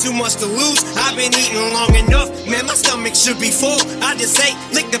I got too much to lose. I've been eating long enough, man, my stomach should be full. I just ate,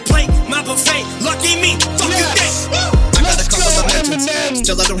 lick the plate, my buffet, lucky me, fuck you think. I got a couple of mentions,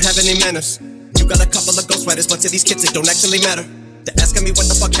 still I don't have any manners. You got a couple of ghostwriters, but to these kids it don't actually matter. They're asking me what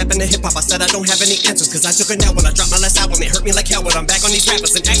the fuck happened to hip-hop. I said I don't have any answers, cause I took a nap when I dropped my last album. It hurt me like hell, but I'm back on these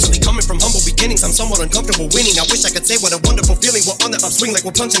rappers. And actually coming from humble beginnings, I'm somewhat uncomfortable winning. I wish I could say what a wonderful feeling. We're on the upswing like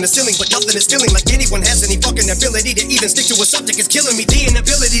we're punching the ceiling, but nothing is feeling like anyone has any fucking ability to even stick to a subject. It's killing me, the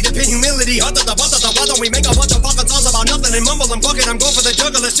inability to pin humility. Why don't we make a bunch of fucking songs about nothing and mumble and bucket? I'm going for the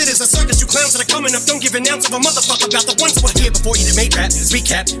juggler. Shit is a circus, you clowns that are coming up. Don't give an ounce of a motherfucker about the ones who were here before you that made rap. Just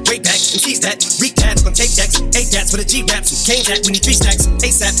recap, way back, and tease that, recap on tape decks, 8 dats with a G-raps, and cane that, we need 3 stacks.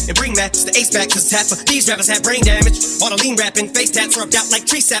 ASAP and bring match the ace back, cause half of these rappers have brain damage. All the lean rapping, face tats rubbed out like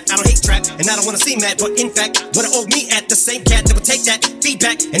tree sap. I don't hate trap, and I don't wanna see mad, but in fact, what I owe me at the same cat that would take that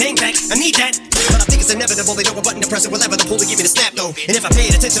feedback and aim back. I need that, but I think it's inevitable. They know a button to press it, whatever the pull to give me the snap though. And if I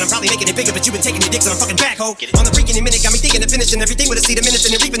paid attention, I'm probably making it bigger, but you've been taking your dicks on a fucking backhoe. On the freaking minute, got me thinking of finishing everything with a seed of minutes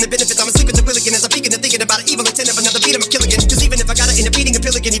and reaping the benefits. I'm asleep at the wheel again as I'm peeking and thinking about an evil intent of another beat. I'm a killigan, cause even if I gotta end up eating a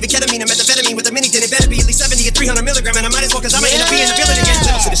pill again, even ketamine and methamphetamine with a mini, then it better be at least 70 or 300 milligram, and I might as well, cause I might end up being a villain again.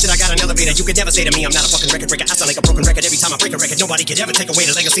 Listen to this shit, I got an elevator. You could never say to me I'm not a fucking record breaker. I sound like a broken record every time I break a record. Nobody could ever take away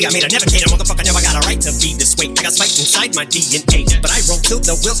the legacy I made. I never cater, motherfucker, never got a right to be this way. I got spiked inside my DNA, but I roll till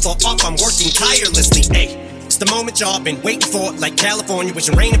the wheels fall off. I'm working tirelessly, it's the moment y'all been waiting for, like California,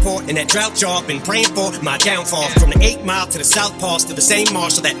 wishing rain and pour, and that drought y'all been praying for. My downfall, from the 8 Mile to the South Pass to the same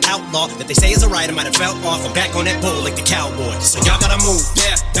marshal, that outlaw that they say is a writer might have fell off. I'm back on that bull like the cowboy. So y'all gotta move,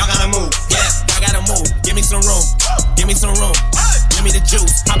 yeah, y'all gotta move, yeah, y'all gotta move. Give me some room, give me some room. Give me the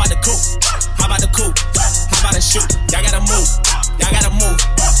juice. How about the coupe? How about the coupe? How about the shoot? Y'all gotta move, y'all gotta move.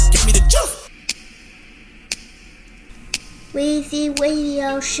 Give me the juice. Weezy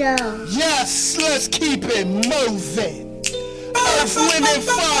Radio Show. Yes, let's keep it moving. Earth, wind, and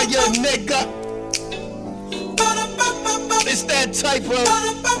fire, nigga. It's that type of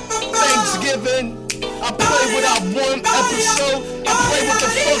Thanksgiving. I play without one episode. I play what the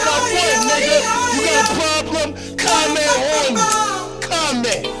fuck I want, nigga. You got a problem? Comment on me.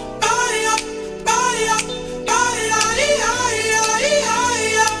 Comment.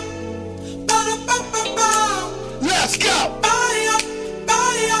 Let's go.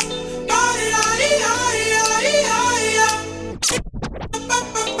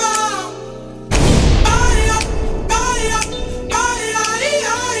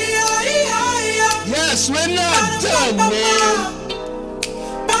 Yes, we're not done, man.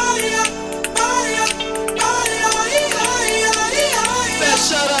 That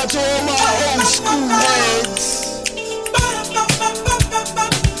shout out to all my old school heads.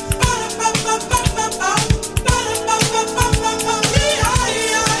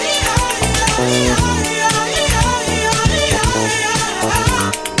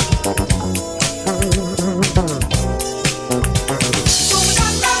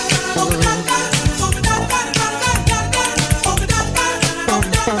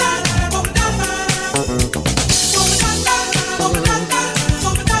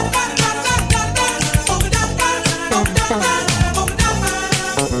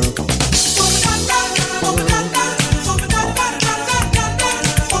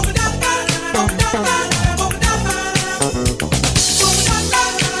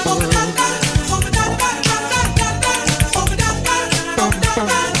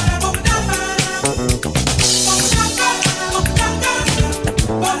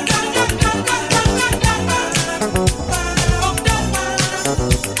 One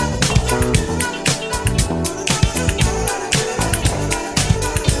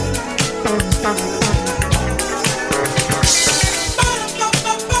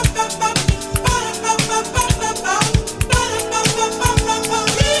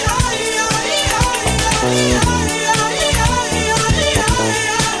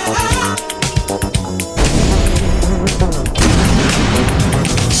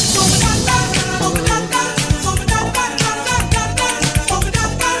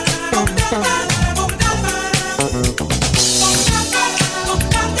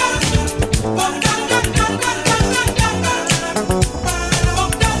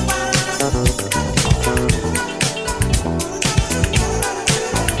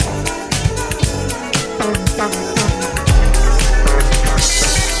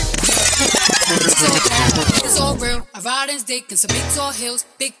and some big tall hills,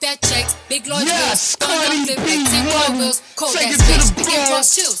 big fat checks, big large Yes, bills, Cardi flip B, like 10 car woman. wheels, cold Take ass it to bitch, the big Bronx.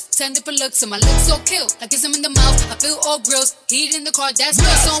 cross chills, 10 different looks, and my lips so kill. I kiss them in the mouth, I feel all grills, heat in the car, that's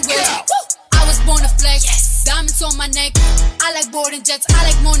what's on wheels. Woo! I was born to flex, diamonds on my neck. I like boarding jets, I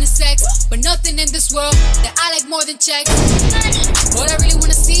like more than sex, but nothing in this world that I like more than checks. What I really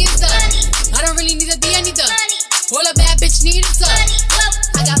wanna see is the I don't really need a D, I need the all a bad bitch need is the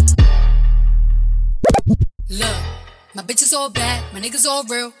I got look. My bitches all bad, my niggas all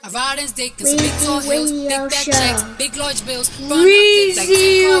real. I ride in dick and some big tall hills, big fat checks, big large bills.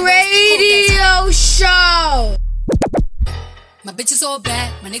 Weezy Radio Show. My bitches all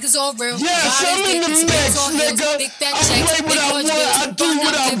bad, my niggas all real. Yes, I'm in the mix, nigga. Big fat I checks, play what big I large want, bills. I do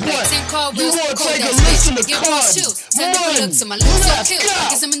what I want. 10 car You wheels, wanna cold take a ass listen bitch. to Get raw Cardi. chills, 10 different One. looks, and my lips so Let's kill. go. I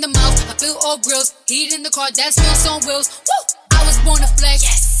kiss them in the mouth, I feel all grills. Heat in the car, that smells on wheels. Woo! I was born to flex,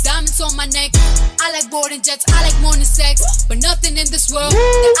 diamonds on my neck. I like boarding jets, I like more than sex, but nothing in this world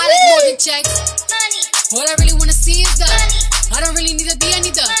that I like more than checks. What I really wanna see is the I don't really need a D, I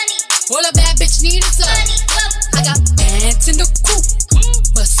need the all a bad bitch need is the I got bands in the coop,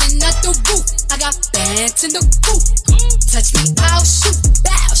 bustin' out the roof. I got bands in the coop. Touch me, I'll shoot.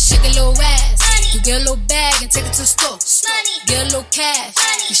 Bow, shake a little ass. You get a little bag and take it to the store. Get a little cash.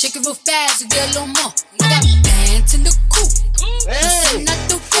 You shake it real fast, you get a little more. I got bands in the coop. Bustin' out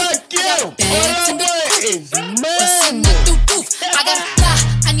the roof. I got bands in the coop. Bustin' out the roof. I gotta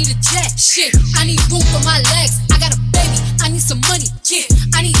fly, I need a jet. Shit, I need room for my legs. I got a baby, I need some money. Yeah,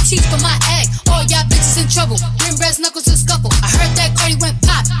 I need teeth for my egg. All y'all bitches in trouble. Bring brass knuckles to scuffle. I heard that Cardi went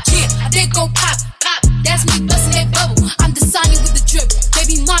pop. Yeah, I did go pop. Pop. That's me bustin' that bubble. I'm the Sonny with the drip.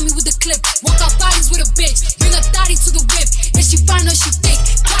 Baby mommy with the clip. Walk out bodies with a bitch. Bring a thotty to the whip. If she fine or she thick.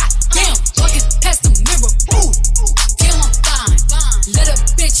 God damn, walking past the mirror. Ooh, damn, I'm fine. Let a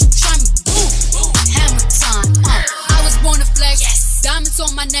bitch try me. Ooh, hammer time. I was born to flex. Diamonds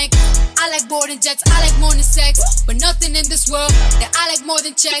on my neck. I like boarding jets, I like more than sex, but nothing in this world that I like more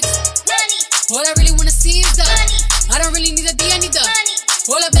than checks. What I really wanna see is the I don't really need a D, I need the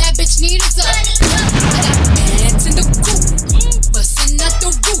all a bad bitch need is the I got bands in the coop, bustin' out the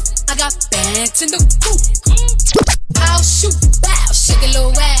roof. I got bands in the coop. I'll shoot, bow, shake a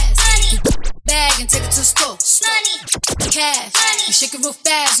little ass. You bag and take it to the store. Cash, you shake it real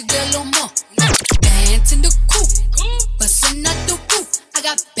fast, you get a little more. Bands in the coop, bustin' out the roof. I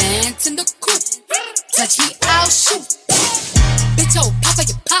got bands in the coop. Touch me, I'll shoot. Bitch, oh, papa,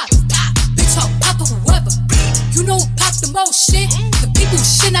 you pop. Bitch, oh, papa, whoever. You know who pop the most shit? The people who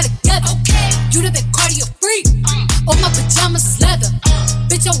shit not together. You the big cardio freak. All my pajamas is leather.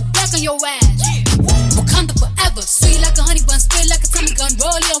 Bitch, oh, black on your ass. Wakanda forever. Sweet like a honey bun, spit like a Tommy gun.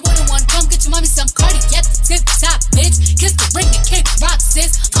 Rollie on one and one. Come get your mommy some Cardi at the tip top, bitch. Kiss the ring and kick rock,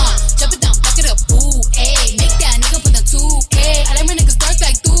 sis. Jump it down, back it up. Ooh, ayy. Make that nigga put the 2K. I like my niggas dark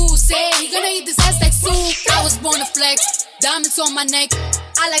like Say he gonna eat this ass like soup. I was born to flex, diamonds on my neck.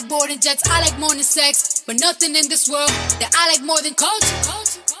 I like boarding jets, I like more than sex, but nothing in this world that I like more than culture.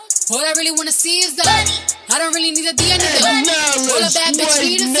 All I really wanna see is the I don't really need a D, I need the all a bad bitch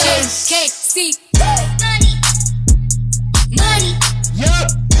need is the KC. Money.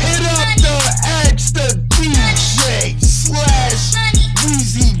 Yup, hit up the extra DJ /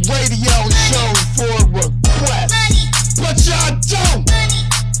 Weezy Radio Show for request. But y'all don't.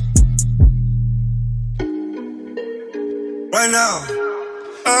 Right now.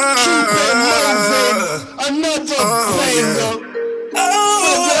 Keep it moving. Another banger.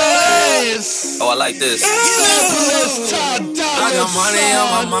 Oh, I like this. I got money on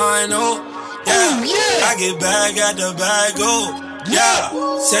my mind, oh. Yeah. I get back at the bag, oh. Yeah.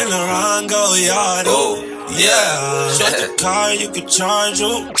 Saint Laurent, go yard, oh. Yeah. Shut the car, you can charge,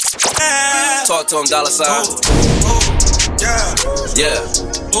 oh. Yeah. Talk to him, $sign. Yeah. Yeah.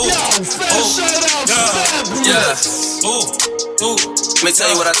 Ooh. Yeah. Ooh. Let me tell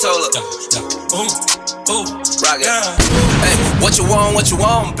you what I told her. Rock it. Hey, what you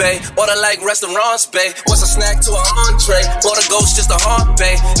want, babe? Order like restaurants, babe. What's a snack to an entree? Or the ghost just a haunt,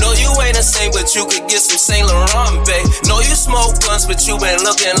 babe. No, you ain't the same, but you could get some Saint Laurent, babe. No, you smoke blunts, but you been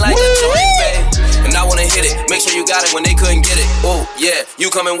looking like a joint, babe. And I wanna hit it, make sure you got it when they couldn't get it. Oh, yeah, you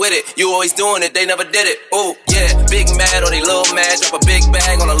coming with it. You always doing it, they never did it. Oh, yeah, big mad or they little mad. Drop a big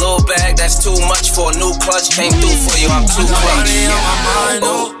bag on a little bag. That's too much for a new clutch. Came through for you, I'm too clutch. Money on my mind,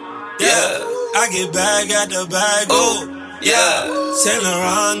 oh, yeah. I get back at the bag, oh. Yeah. Saint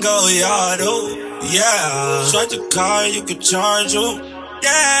Laurent, go yard, oh. Yeah. Shut the car, you can charge, oh.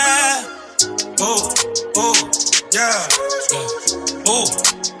 Yeah. Oh, yeah. Oh,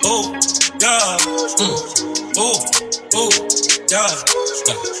 yeah.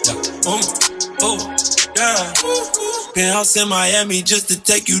 Oh, yeah. yeah. Penthouse in Miami just to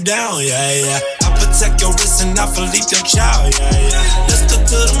take you down, yeah. I protect your wrist and I Philippe your child, yeah. Let's go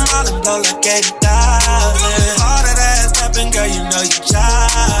to the mall and blow like $80. All that ass tapping, girl, you know you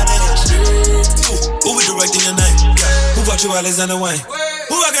childish. Who be directing your name? Yeah. Who brought you Alexander Wayne?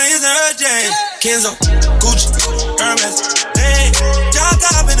 Who rockin' his and her James? Kenzo, Gucci, Hermes, hey, y'all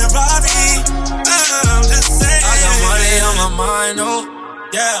top in the Robbie. I'm just saying. I got money on my mind, oh,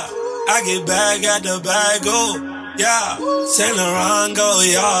 yeah. I get back at the bag, oh, yeah. Saint Laurent, go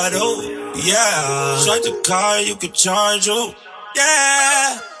yard, oh, yeah. Strike the car, you can charge, oh,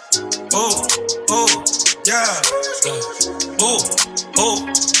 yeah. Oh, yeah. Oh,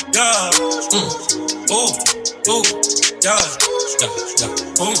 yeah.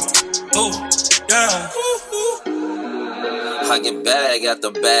 Yeah. I get bag at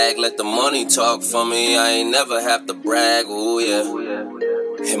the bag, let the money talk for me. I ain't never have to brag, ooh yeah.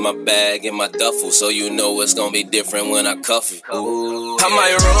 In my bag, in my duffel, so you know it's gonna be different when I cuff it. Ooh, I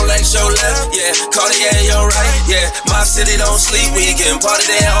might Rolex your left, yeah. Cartier your right, yeah. My city don't sleep, we can party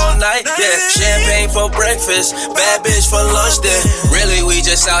there all night, yeah. Champagne for breakfast, bad bitch for lunch, then. Really, we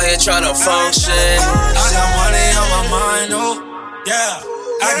just out here trying to function. I got money on my mind, oh, yeah.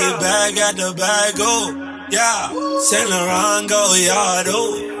 I get bag at the bag, oh. Yeah, Saint Laurent, go yard,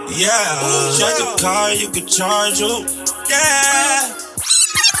 oh, yeah. Strike the car, you can charge, oh, yeah.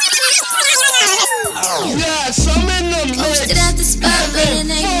 Yes, I'm in the mix. Posted at the spot, but it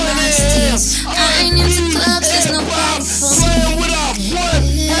ain't my steez. I ain't into clubs, there's no party for me. Playing without what?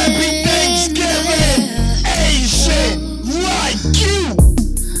 Happy Thanksgiving, Asian, like you.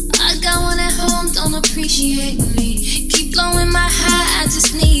 I got one at home, don't appreciate me. Keep blowing my high, I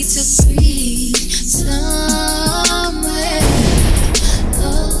just need to breathe somewhere.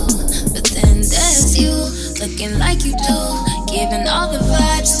 Oh, but then there's you, looking like you do, giving all the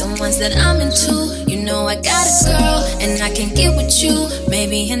vibes, the ones that I'm into. You know I got a girl, and I can get with you.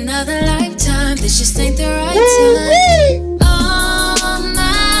 Maybe another lifetime, this just ain't the right time. All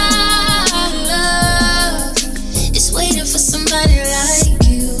my love is waiting for somebody like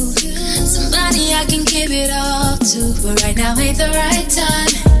you, somebody I can give it all to. But right now ain't the right time.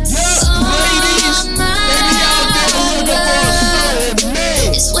 All my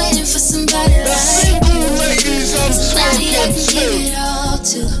love is waiting for somebody like you, somebody I can give it all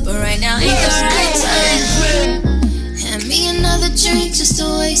to. But right now ain't the right time. Hand me another drink just to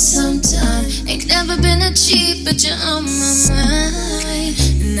waste some time. Ain't never been a cheat, but you're on my mind,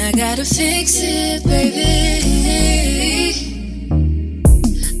 and I gotta fix it, baby.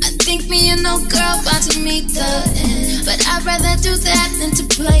 Think me and no girl about to meet the end, but I'd rather do that than to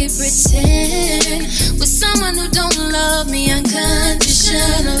play pretend with someone who don't love me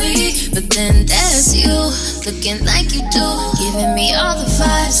unconditionally. But then there's you, looking like you do, giving me all the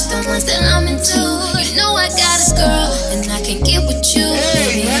vibes, the ones that I'm into. You know I got a girl, and I can get with you.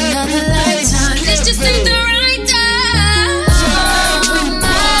 Maybe another lifetime, this just ain't the right time.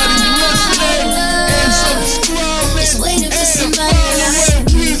 It's waiting for somebody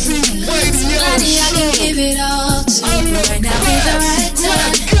like you, somebody I can give it all to. But right now ain't the right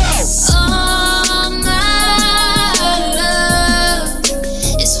time. All my love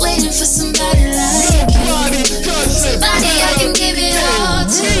is waiting for somebody like you, somebody I can give it all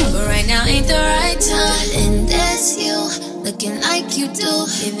to. But right now ain't the right time. And that's you, looking like you do,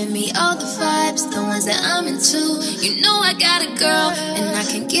 giving me all the vibes, the ones that I'm into. You know I got a girl, and I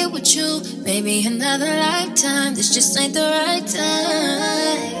can get with you. Maybe another lifetime, this just ain't the right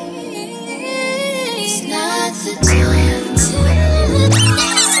time. It's not the time to.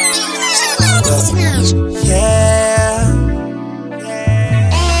 Yeah.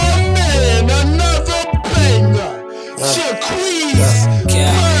 Oh man, another banger. Shaquille,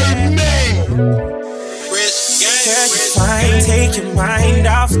 Birdman. Girl, you fine, take your mind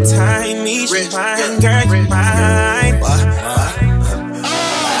off of time. Ease your mind, girl, you mine.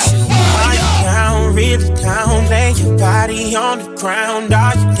 Are you down, really down? Lay your body on the ground.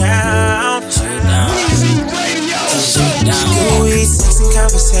 Are you down? Good weed, sex and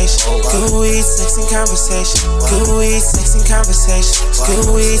conversation. Good weed, sex and conversation. Good weed, sex and conversation. Good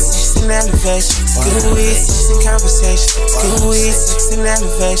weed, sex and elevation. Good weed, sex and conversation. Good weed, sex and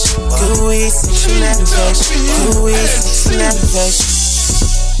elevation. Good weed, sex and elevation. Good weed, sex and elevation.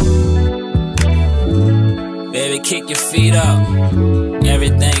 Baby, kick your feet up.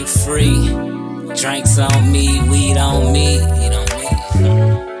 Everything free. Drinks on me, weed on me. You know me.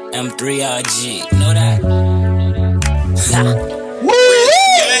 M3RG. Know that?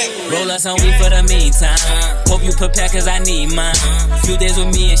 Roll us some weed for the meantime. Hope you prepare cause I need mine. Few days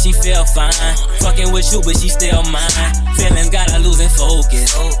with me and she feel fine. Fucking with you but she still mine. Feelings got her losing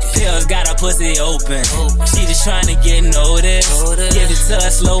focus. Pills got her pussy open. She just trying to get noticed. Give it to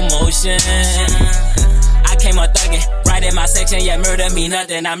her slow motion. I came up thuggin', right in my section, yeah, murder me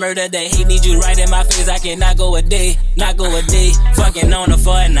nothing. I murder the hate, need you right in my face. I cannot go a day, not go a day. Fucking on her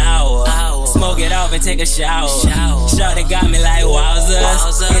for an hour. Smoke it off and take a shower. Shorty got me like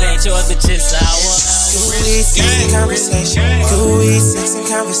wowzers. It ain't yours, but just ours. Good weed, sex and conversation. Good weed, sex and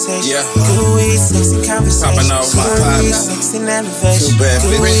conversation. Good weed, sex and conversation. Popping off my partner. Sex and elevation.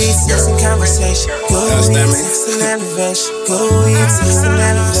 Good weed, sex and conversation. Good weed, sex and elevation. Good weed, sex and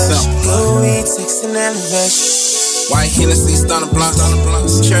elevation. Good weed, sex and elevation. White Hennessy, stunner blunt.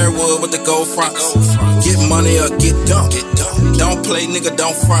 Cherry wood with the gold front. Get money or get dumped. Don't play, nigga,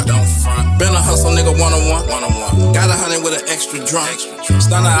 don't front. Been a hustle, nigga, one-on-one. Got 100 with an extra drum.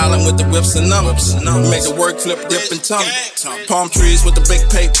 Stunner island with the whips and numbers. Make the work flip, dip and tumble. Palm trees with the big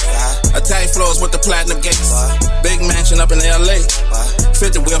paper. Italian floors with the platinum gates. Big mansion up in LA.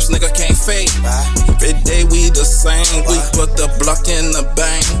 50 whips, nigga, can't fade. Every day we the same. We put the block in the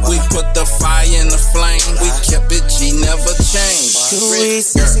bang. We put the fire in the flame. We kept it G, never changed. Good weed,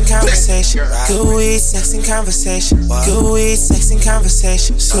 sex and conversation. Good weed, sex and conversation. Good weed, sex and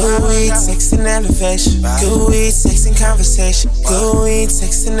conversation. Good weed, sex and elevation. Good weed, sex and conversation. Good weed,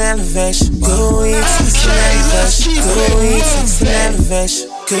 sex and elevation. Good weed, sex and elevation. Good weed, sex and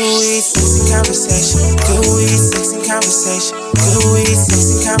elevation. Good weed, sex and conversation. Good weed, sex and conversation. Good weed,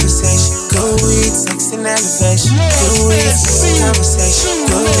 sex and conversation. Good weed, sex and elevation. Good weed, sex and conversation.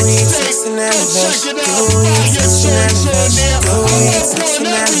 Good weed, sex and elevation. Good weed, sex and elevation. Good weed, sex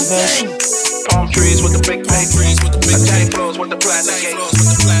and elevation. Palm trees with the big trees with the big Italian floors with the platinum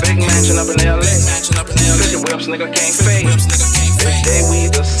gates. Big mansion up in LA. 50 whips, nigga, can't fade. Every day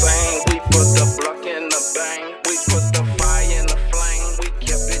we the same. We put the block in the bang. We put the fire in the flame. We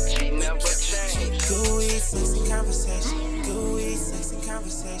kept it G, never changed. Good weed, sex and conversation. Good weed, sex and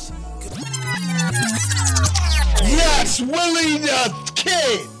conversation. Yes, Willie the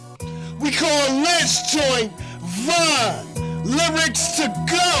Kid. We call this joint Vine. Lyrics to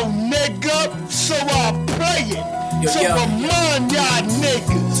go, nigga. So I play it. So remind y'all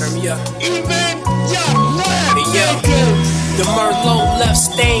niggas. Turn me up. Even y'all rap niggas. The Merlot left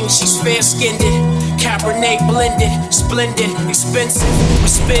stain, she's fair-skinned. Cabernet blended, splendid, expensive. We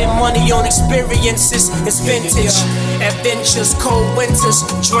spend money on experiences, it's vintage. Adventures, cold winters,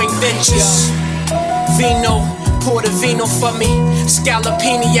 drink ventures. Vino, Portofino for me.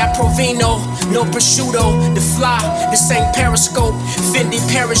 Scallopini at Provino. No prosciutto, the fly, this ain't Periscope. Fendi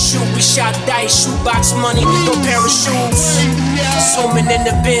parachute, we shot dice, shoebox money, no parachutes. Swimming in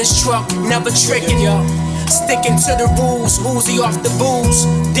the Benz truck, never tricking. Sticking to the rules, Uzi off the booze.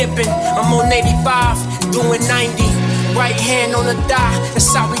 Dipping, I'm on 85, doing 90. Right hand on the thigh,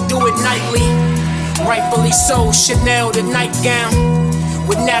 that's how we do it nightly. Rightfully so, Chanel the nightgown.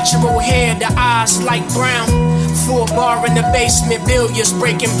 With natural hair, the eyes light brown. Full bar in the basement, billiards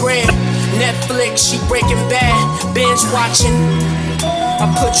breaking bread. Netflix, she breaking bad, binge watching. I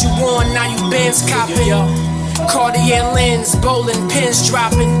put you on, now you binge copping. Cartier lens, bowling pins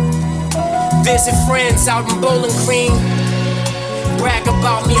dropping. Visit friends out in Bowling Green. Brag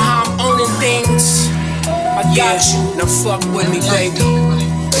about me how I'm owning things. I got you, now fuck with me, baby.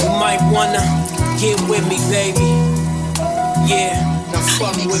 You might wanna get with me, baby. Yeah, now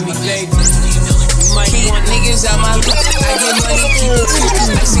fuck with me, baby. Keep niggas out my loop. I get money, keep it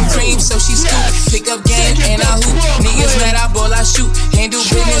cool. Ice and cream, so she scoop. Pick up game and I hoop. Niggas mad, I ball, I shoot. Handle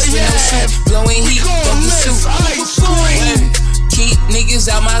business with no suit. Blowing heat, don't get suit. Keep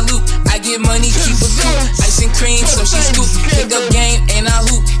niggas out my loop. I get money, keep it cool. Ice and cream, so she scoop. Pick up game and I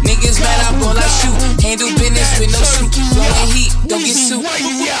hoop. Niggas mad, I ball, I shoot. Handle business with no suit. Blowing heat, don't get suit.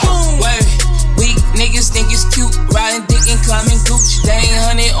 Word. Weak niggas think it's cute. Riding dick and climbing gooch. They ain't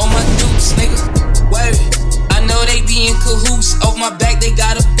 100 on my dukes, nigga. Word. I know they be in cahoots. Off my back, they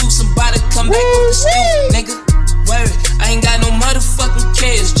gotta boost. Somebody come back off the stoop, nigga. Word. I ain't got no motherfucking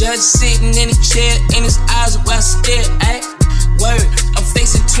cares. Judge sitting in a chair, in his eyes while I stare at. Word. I'm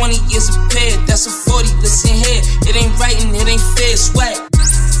facing 20 years of pair. That's a 40, listen here. It ain't right and it ain't fair, swag.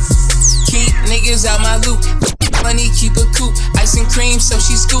 Keep niggas out my loop. Money, keep it cool. Ice and cream, so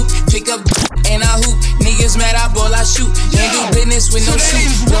she scoop. Pick up and I hoop. Niggas mad, I ball, I shoot. Handle business with no suit.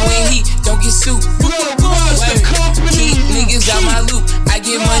 Blowing heat, don't get suit. Keep niggas out my loop. I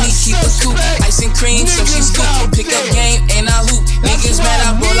get money, keep it cool. Ice and cream, so she scoop. Pick up game and I hoop. Niggas mad,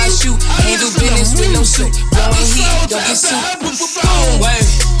 I ball, I shoot. Handle business with no suit. Blowing heat, don't get suit. Word.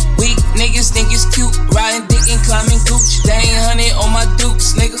 Weak niggas think it's cute. Riding dick and climbing gooch. They ain't 100 on my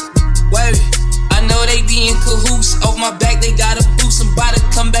dukes, nigga. my back, they gotta boost. Somebody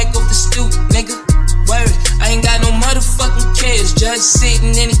come back off the stoop, nigga. Word, I ain't got no motherfucking cares. Judge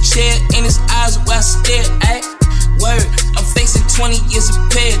sitting in a chair, in his eyes while I stare at. Word, I'm facing 20 years of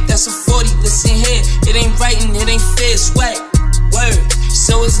pair. That's a 40, listen here. It ain't right and it ain't fair, swag. Word,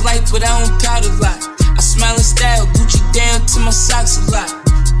 so it's life, but I don't pout a lot. I smile in style, Gucci down to my socks a lot.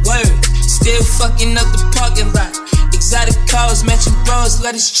 Word, still fucking up the parking lot. Exotic cars, matching bras,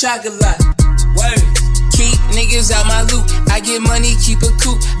 let us chocolate. Word, keep niggas out my loop. I get money, keep a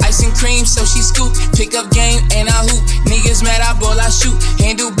coupe. Ice and cream, so she scoop. Pick up game and I hoop. Niggas mad, I ball, I shoot.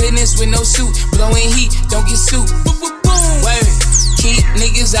 Handle business with no suit. Blowing heat, don't get suit. Word, keep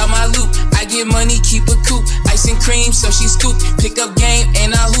niggas out my loop. I get money, keep a coupe. Ice and cream, so she scoop. Pick up game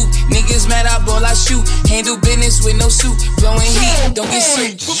and I hoop. Niggas mad, I ball, I shoot. Handle business with no suit. Blowing heat, don't get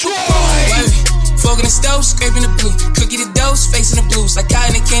suit. Word, fork in the stove, scraping the blue. Cookie the dose, facing the blues. Like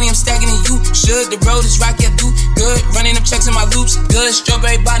cotton and candy, I'm stacking in you. Should the road is rocky, I do good. Running them checks in my loops. Good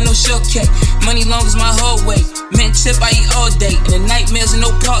strawberry by no shortcake. Money long as my whole weight. Mint chip, I eat all day. And the nightmares and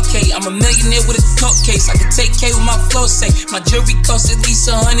no parquet. I'm a millionaire with a court case. I can take care with my flow safe. My jewelry costs at least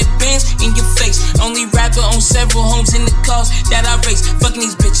 100 bands in your face. Only rapper on several homes in the cars that I race. Fucking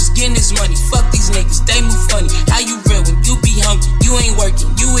these bitches, getting this money. Fuck these niggas, they move funny. How you real when you be hungry? You ain't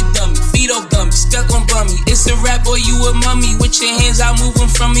working, you a dummy. Feet on gummy, stuck on bummy. It's a rap or you a mummy. With your hands out moving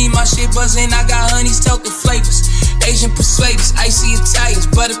from me. My shit buzzing, I got honeys, tell the flavors. Asian persuaders, icy Italians,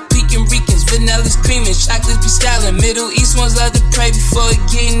 butter pecan Ricans, vanilla's creaming, chocolates be styling. Middle East ones love to pray before it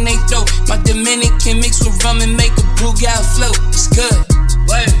get in they throat. My Dominican mix with rum and make a Brugal float. It's good,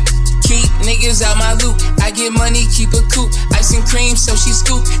 word. Keep niggas out my loop. I get money, keep a coupe. Ice and cream, so she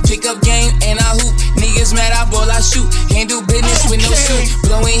scoop. Pick up game and I hoop. Niggas mad, I ball, I shoot. Handle business with no suit.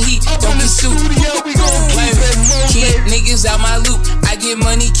 Blowing heat, don't get suit. Word. Keep niggas out my loop. I get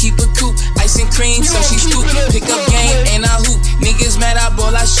money, keep a coupe. Ice and cream, so she scoop. Pick up game and I hoop. Niggas mad, I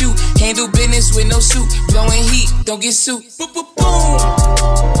ball, I shoot. Handle business with no suit. Blowing heat, don't get suit.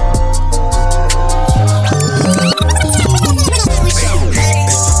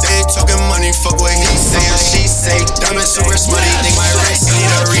 Talking money, fuck what he say or she say. Diamonds so rich, money, think my wrist need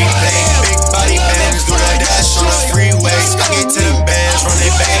a replay. Big body bands, do the dash on the freeway. I get to the bands, run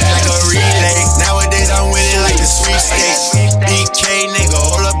it back like a relay. Nowadays I'm winning like the sweepstakes. BK nigga,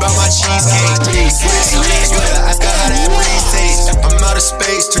 all about my cheesecake. Switch lanes with her, ask her how that breeze tastes. I'm out of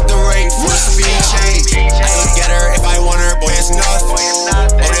space, took the rate for the speed change. I look at her if I want her, boy it's nothing.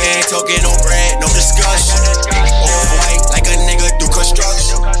 Oh they ain't talking no bread, no discussion. Off white like a nigga do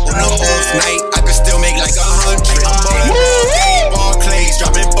construction. On a off night, I could still make like 100. I'm ballin' all day, ball clays,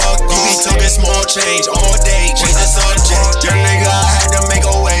 dropping buck. You be talking small change all day, change the subject. Your nigga, I had to make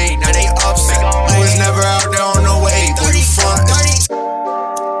a way, now they upset. I was never out there on the way, where you front?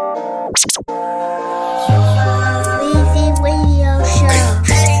 Weezy Radio Show.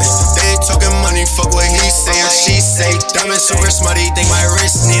 They talking money, fuck what he say or she say. Diamonds super smutty, think my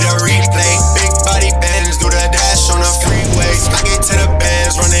wrist need a replay. Big body bands, do the dash on the freeway. I get to the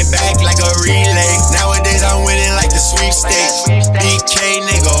bands, run it back like a relay. Nowadays I'm winning like the sweepstakes. BK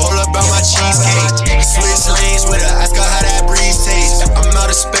nigga, all about my cheesecake. Switch lanes with her, ask her how that breeze tastes. I'm out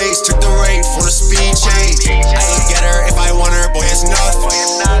of space, took the rate for the speed change. I look at her if I want her, boy it's nothing.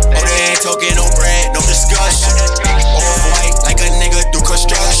 Oh they ain't talking no bread, no discussion. Off white like a nigga do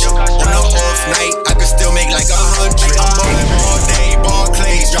construction. On a off night, I could still make like 100. I'm ballin' all day, ball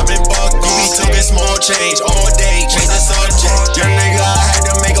clays, dropping buck. You be talking small change all day, change the subject. Your nigga, I had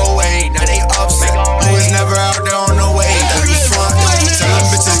to make a way, now they upset. I was never out there on the way, where you front? Tell them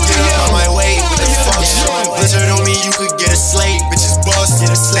bitches get up on my way, what the fuck? Blizzard on me, you could get a slate, bitches bustin'.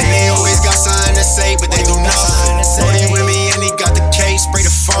 And they always got something to say, but they do nothing. Shorty with me and he got the case, spray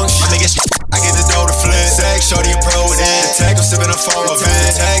the function. I get the dough to flip. Sex, shorty a pro with it. Tech, I'm sipping a phone of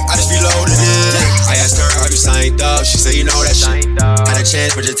it. Tech, I just reloaded it. I asked her, are you signed up? She said, you know that shit. Had a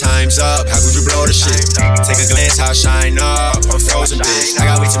chance, but your time's up. How could you blow the shit? Take a glance, how I shine up. I'm frozen, bitch. I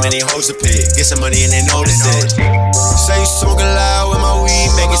got way too many hoes to pick. Get some money and they notice it. Say you smoking loud with my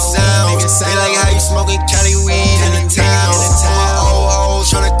weed, make it sound. They like how you smoking Cali weed in the town. All hoes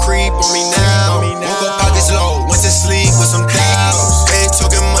tryna creep on me now. Woke up pockets low, went to sleep with some cows. They ain't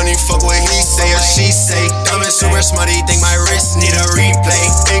talking money, fuck what he say or she say. Diamonds super smutty, think my wrist need a replay.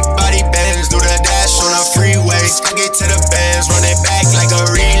 Big body bands, do the dash on the freeway. I get to the bands, run it back like a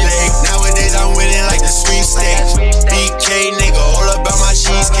relay. Nowadays I'm winning like the sweepstakes. BK nigga, all about my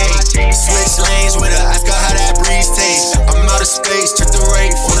cheesecake. Switch lanes with her, ask her how that breeze tastes. I'm out of space, took the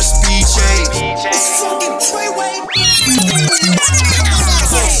rate for the speed change. It's fucking Treyway.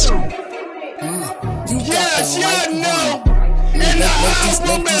 Yes, y'all know. And I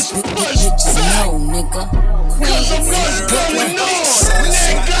Bitches know, nigga. Queens, Brooklyn.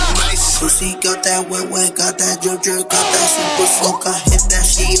 Pussy got that wet, got that drip, got that super soak. I hit that,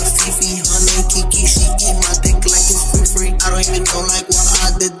 she a Fifi, honey, Kiki. She eat my dick like it's free. I don't even know like why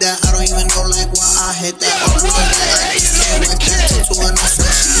I did that. I don't even know like why I hit that. All of that, I just can't like that. Tattoo and I swear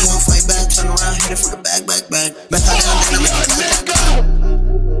she won't fight back. Turn around, hit it for the back. Back out down, then I make it clap.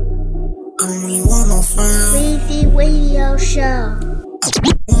 I don't really want no friends. Weezy Radio Show.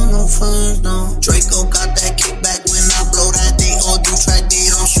 Want no friends, no. Draco got that kickback when I blow that. They all do track, they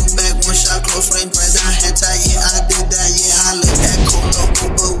don't shoot back. One shot, close range, press down, head tie. Yeah, I did that. Yeah, I let that cola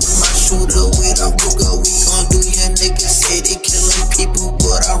Uber with my shooter. We the Ruger, we gon' do ya. Niggas say they killing people,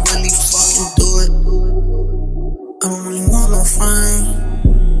 but I really fucking do it. I don't really want no friends.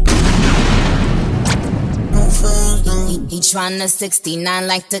 He tryna 69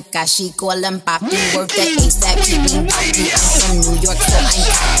 like Takashi, call him Papi. Work that ASAP, keep me poppy. I'm from New York, so I'm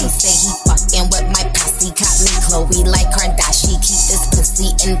cocky. Say he fucking with my posse. Caught me Chloe like Kardashian. Keep this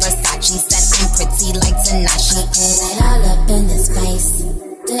pussy in Versace. Said I'm pretty like Tanashi. Put it all up in his face.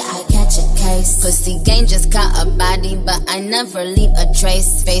 Did I catch a case? Pussy gang just caught a body, but I never leave a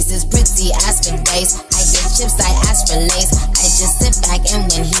trace. Face is pretty ass for days. I get chips, I ask for lace. I just sit back and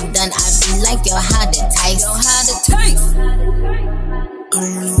when he done, I be like, yo, how to taste? Yo, how to taste? I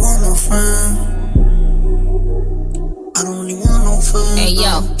don't really want no friend. I don't really want no friend. Hey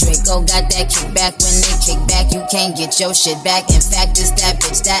yo, Draco got that kickback. When they kick back, you can't get your shit back. In fact, it's that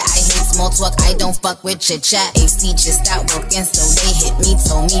bitch that I hate small talk. I don't fuck with chit chat. AC just stopped working, so they hit me.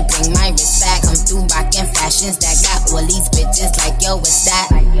 Told me bring my wrist back. Come through rockin' fashions that got all these bitches like yo, what's that?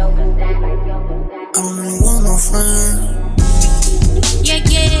 I don't really want no friend. Yeah,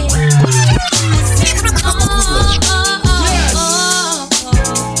 yeah.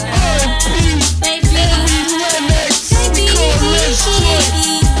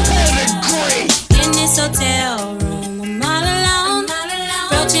 In this hotel room, I'm all alone.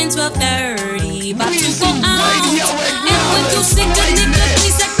 Approaching 12:30, about to go out. And when you sick of nigga,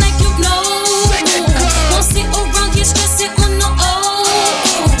 please act like you know. Won't sit around here stressing on no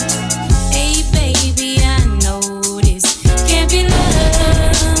Hey baby, I know this can't be love.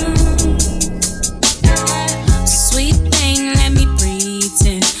 Sweet thing, let me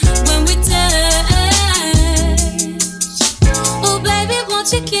pretend when we touch. Oh baby, won't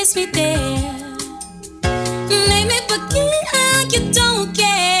you kiss me there? Make me forget how you don't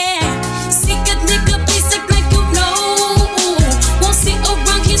care. Sick of nigga, please act like you know. Won't sit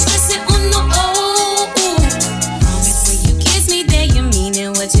around here stressing on no Promise when you kiss me there, you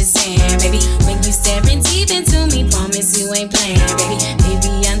meaning what you're saying, baby. When you staring deep into me, promise you ain't playing, baby.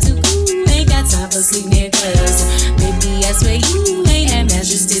 Baby, I'm too cool, ain't got time for sleep near clubs. Baby, I swear you ain't had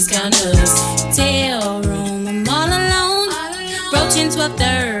mattress discounters. Hotel room, I'm all alone. Approaching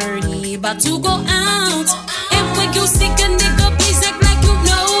 12:30, about to go out. And when you sick a nigga, please act like you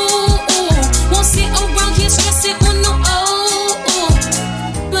know. Won't sit around here stressing on no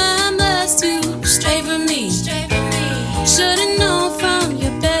Why must you stray from me? Should've known from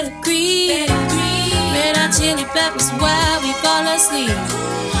your pedigree. Red hot chili peppers while we fall asleep.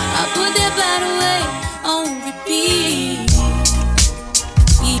 I put that body away on repeat.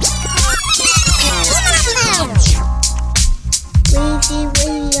 Weezy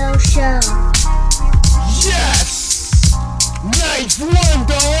Radio Show. Yes! Ninth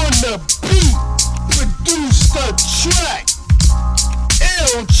Wonder on the beat. Produced the track.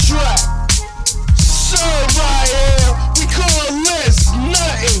 Ill track. Sir right here. We call this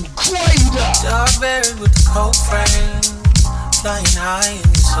nothing greater. Dogberry with the cold frame. Flying high in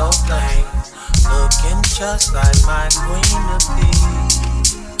your soul plane. Looking just like my queen of peace.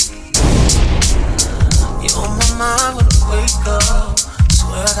 You're on my mind when I wake up.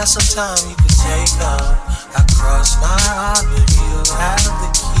 Swear I got some time you could take up. I cross my heart, but you have the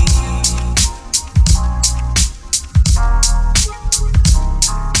key.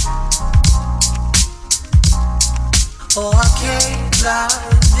 Oh, I can't lie.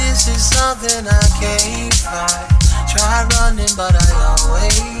 This is something I can't fight. Try running, but I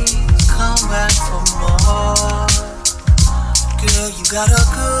always come back for more. Girl, you got a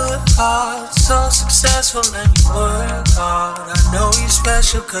good heart, so successful and you work hard. I know you're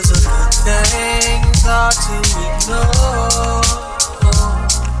special cause of good things hard to ignore.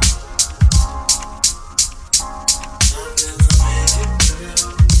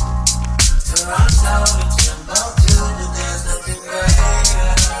 Toronto to Timbuktu, but there's nothing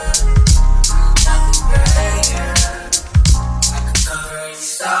greater. Nothing greater. I could cover any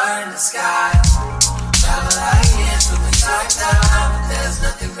star in the sky. Travel like years from the dark time, but there's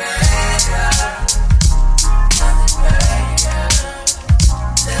nothing greater. Nothing greater.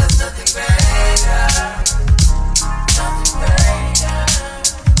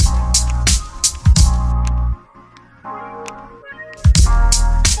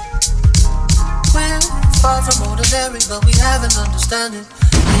 ordinary, but we have an understanding.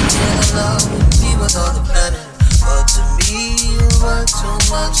 You can't allow me with all the planning, but to me you were too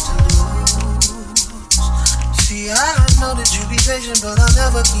much to lose. See, I know that you be patient, but I'll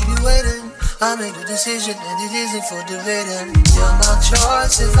never keep you waiting. I made a decision and it isn't for debating. You're my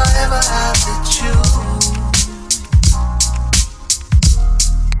choice if I ever have to choose.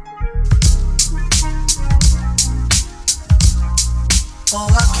 Oh,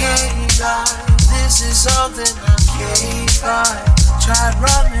 I can't lie, this is something I can't fight. Tried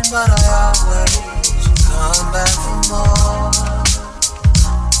running, but I always come back for more.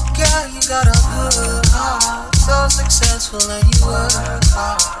 Girl, you got a good heart, so successful and you work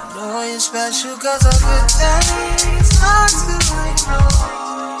hard. I know you're special cause of good things, hard to ignore.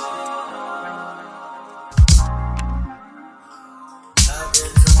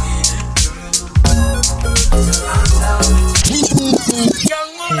 Young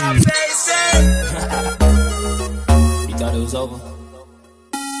Moolah, baby. You thought it was over?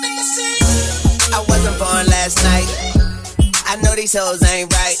 I wasn't born last night. I know these hoes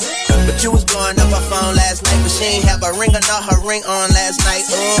ain't right, but you was blowing up her phone last night, but she ain't have a ring or not her ring on last night.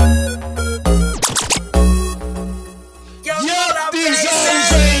 Yup, these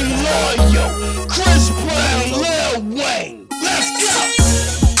hoes ain't loyal. Chris Brown, Lil Wayne, let's go.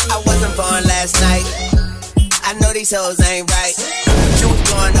 I wasn't born last night. I know these hoes ain't right. She was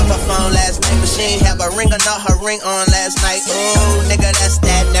blowing up her phone last night, but she ain't have a ring or not her ring on last night. Ooh, nigga, that's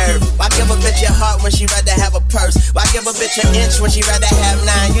that nerve. Why give a bitch your heart when she rather have a purse? Why give a bitch an inch when she rather have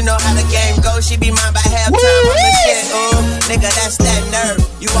 9? You know how the game goes, she be mine by halftime on this shit. Ooh, nigga, that's that nerve.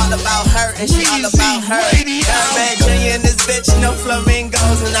 You all about her and she all about her. Man, Junior and this bitch, no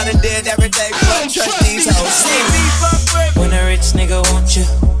flamingos, and I done did every day. Fuck, trust these hoes. When a rich nigga want you,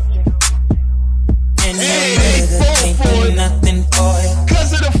 and your nigga can't do nothing for you,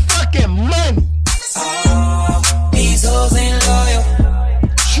 cause of the fucking money. These hoes ain't loyal.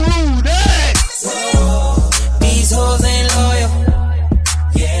 True that. These hoes ain't loyal.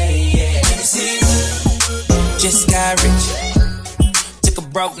 Yeah. Just got rich. Took a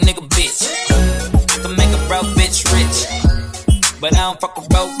broke nigga bitch. I can make a broke bitch rich, but I don't fuck with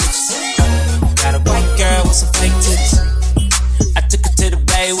broke bitches. Got a white girl with some fake titties. I took her to the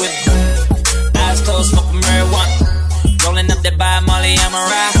bay with me. Eyes closed, smoking marijuana. Rolling up that by Molly, I'm a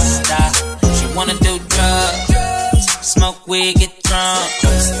rasta. She wanna do drugs, smoke weed, get drunk.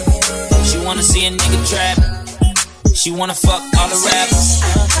 She wanna see a nigga trap. She wanna fuck all the rappers.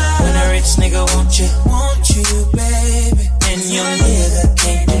 When a rich nigga want you, baby. And your nigga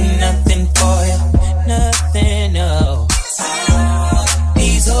can't do nothing for you, nothing, no.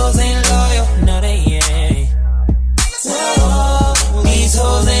 These hoes ain't loyal, no they ain't. Whoa, these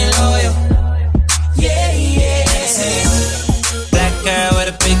hoes ain't loyal. Yeah. Black girl with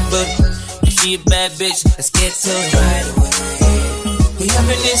a big booty. If she a bad bitch, let's get to it right away. We up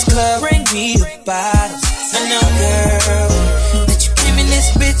in this club, bring me the bottles. I know, girl, that you came in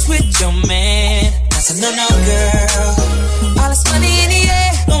this bitch with your man. That's a no, girl. All this money in the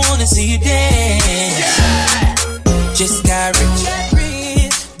air, don't wanna see you dance. Just got rich.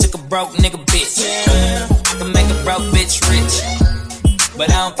 Took a broke nigga bitch. I can make a broke bitch rich, but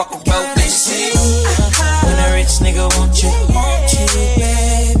I don't fuck with broke bitches. When a rich nigga want you,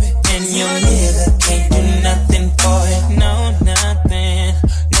 baby. And your nigga can't do nothing for you, no, nothing,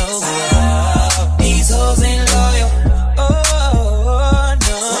 no. These hoes ain't loyal, oh,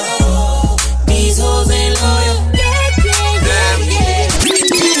 no. These hoes ain't loyal,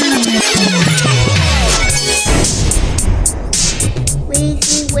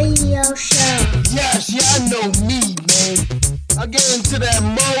 Weezy Radio Show. Yes, y'all know me, man. I get into that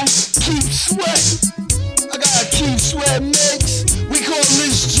mode, keep sweat. I got a keep sweat mix. We call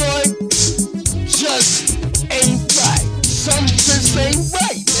this joint Just Ain't Right. Some just ain't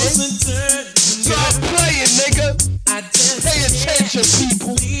right, man. Stop playing, nigga. Pay attention,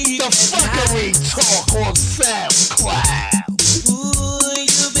 people. The fuckery talk on SoundCloud. Ooh,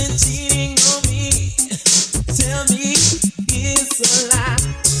 you've been cheating on me. Tell me it's a lie.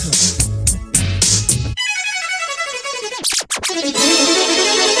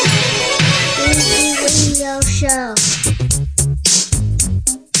 Weezy Radio Show.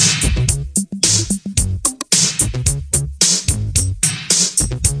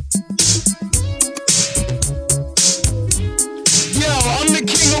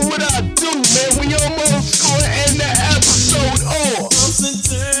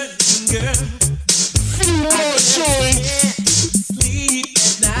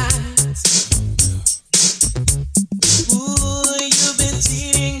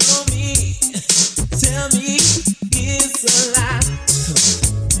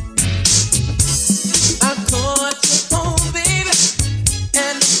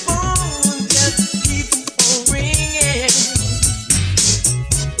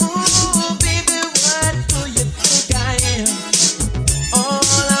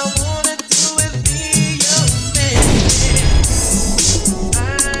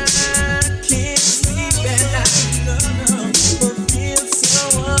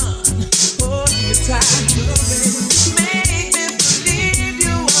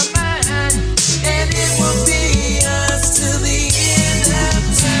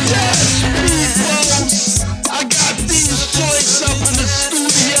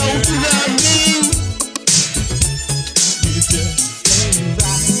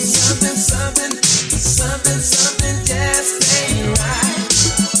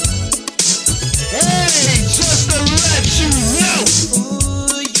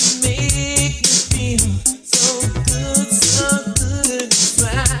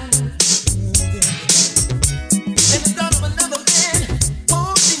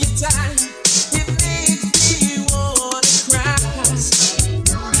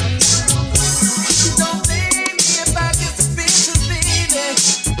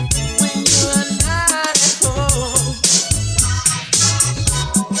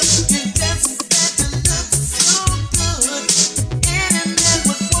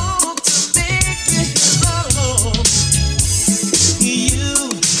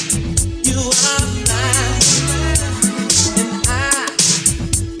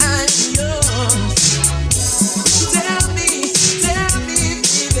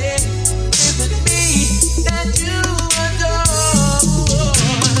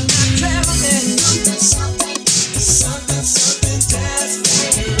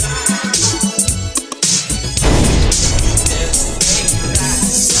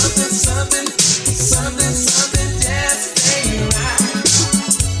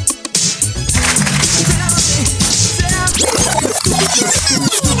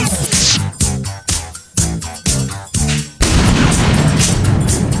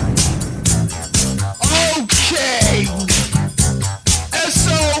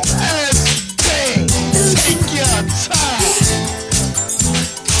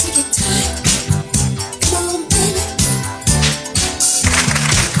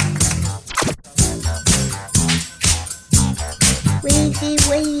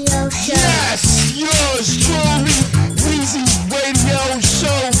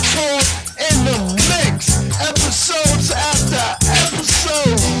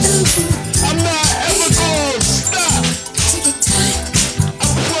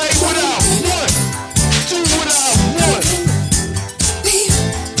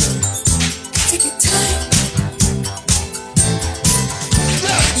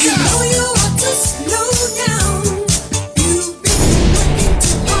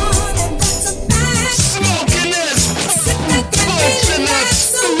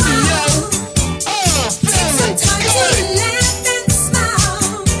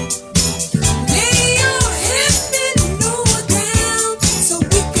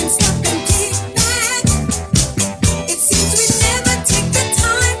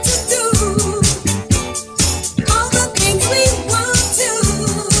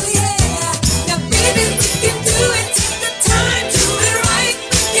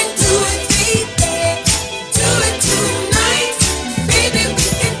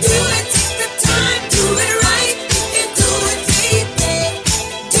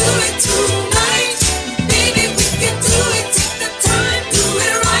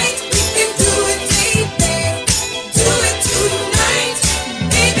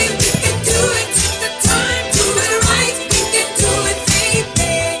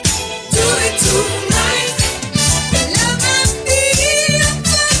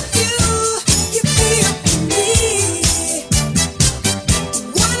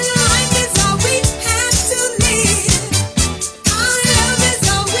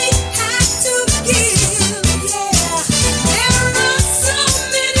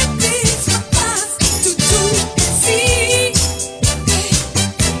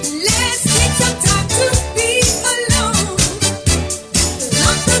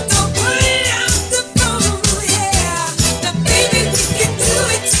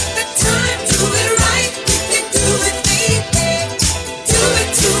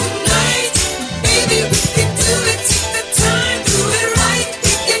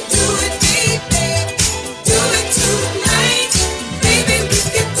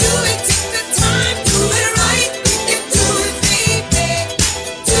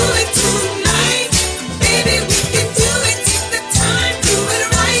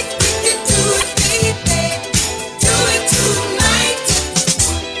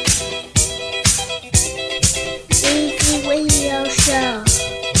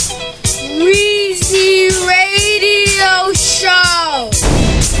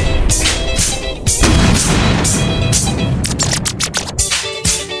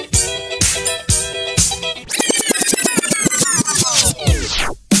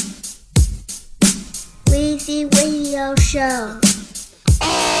 Weezy Radio Show.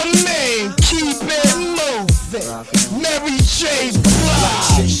 Oh man, keep it moving. Mary J.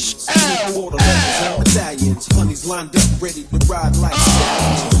 Blige. Medallions, honeys lined up, ready to ride like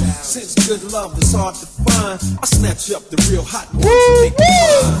stallions. Since good love is hard to find, I snatch up the real hot ones and make them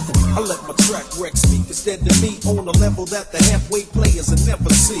mine. I let my track wreck speak instead of me on a level that the halfway players will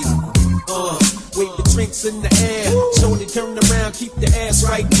never see. Wave the drinks in the air, Shorty turn around, keep the ass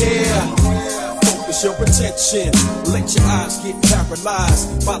right there. Focus your attention, let your eyes get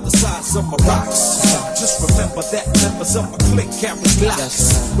paralyzed by the size of my rocks. Just remember that members of my clique carry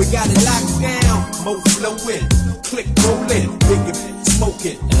blocks. We got it locked down, mo flowing, click rolling, big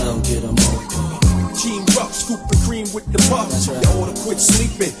smoking. Team rough, scoop the cream with the puff. You oughta quit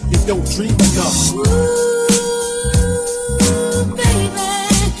sleeping, you don't dream enough. Ooh, baby,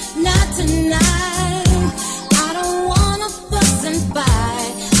 not tonight. I don't wanna fuss and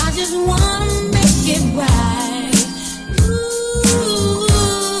fight. I just wanna make it right. Ooh,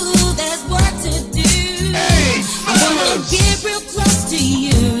 there's work to do. I wanna get real close to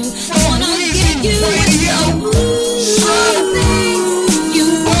you. I wanna get you with your all the things you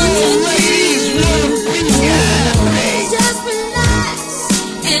want to do. Just relax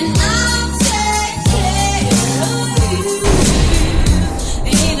and I'll take care of you.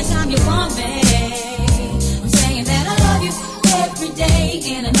 Anytime you want me, I'm saying that I love you every day,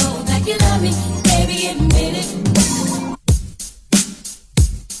 and I know that you love me, baby, admit it.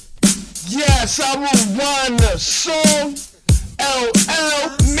 Yes, I will run the song. LL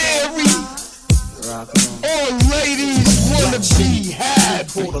Mary. All ladies wanna be happy.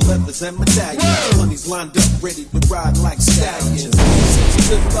 For the leathers and medallions, honeys lined up, ready to ride like stallions. Since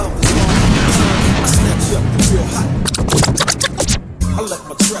good love is hard to find, I snatch up the real hot. I let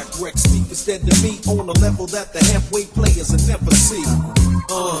my track wreck speak instead of me on a level that the halfway players will never see.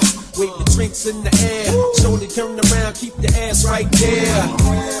 Wave the drinks in the air, Shorty turn around, keep the ass right there.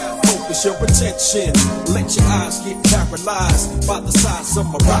 Focus your attention, let your eyes get paralyzed by the size of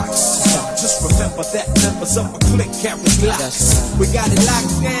my rocks. Just remember that members of my clique carry blocks. We got it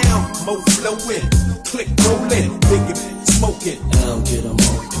locked down, mo flowing, click rolling, big smoking.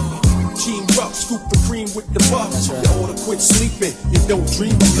 Team rough, scoop the cream with the buff. You oughta quit sleeping, you don't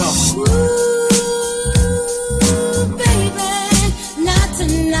dream enough. Ooh, baby, not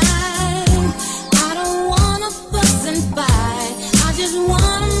tonight. I don't wanna fuss and fight. I just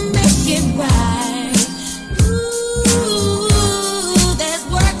wanna make it right. Ooh, there's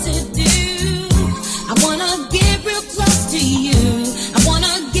work to do. I wanna get real close to you. I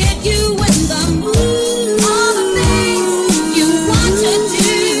wanna get you in the mood. All the things you want to do.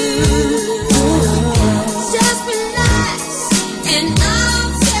 Just relax and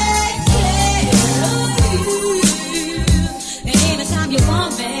I'll take care of you. Anytime you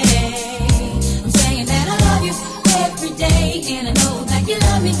want me, I'm saying that I love you every day, and I know that you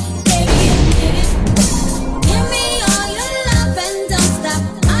love me, baby, admit it. Give me all your love and don't stop.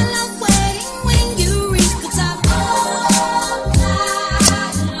 I love waiting when you reach the top. All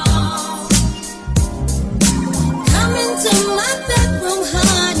night long. Come into my bedroom,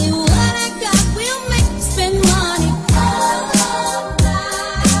 honey. What I got will make you spend money. All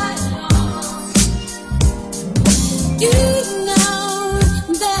night long. You know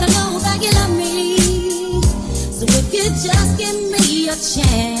that you love me. So if you just give me a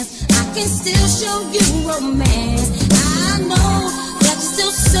chance, I can still show you romance. I know that you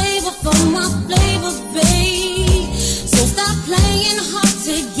still savor for my flavor, babe. So stop playing hard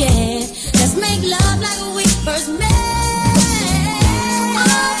to get. Let's make love like we first met.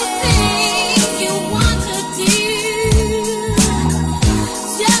 All the things you want to do.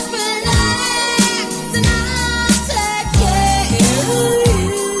 Just relax and I'll take care of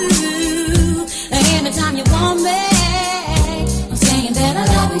you. Anytime you want me, I'm saying that I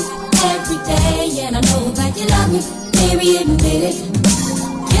love you every day, and I know that you love me, baby, admit it.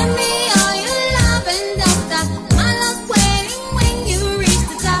 Give me all your love and don't stop. My love's waiting when you reach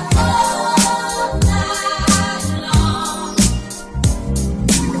the top. All night long.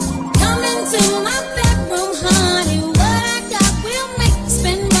 Come into my bedroom, honey. What I got will make you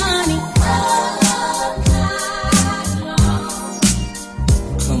spend money. All night long.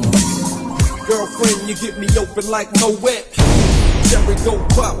 Girlfriend, you get me open like no wet. Cherry go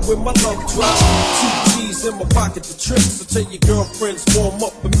pop when my love drops. 2 G's in my pocket to tricks. So tell your girlfriends warm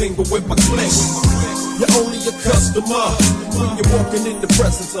up and mingle with my clique. You're only a customer when you're walking in the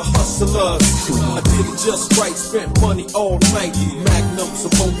presence of hustlers. I did it just right, spent money all night. Magnums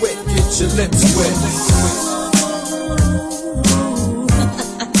of my wet, get your lips wet.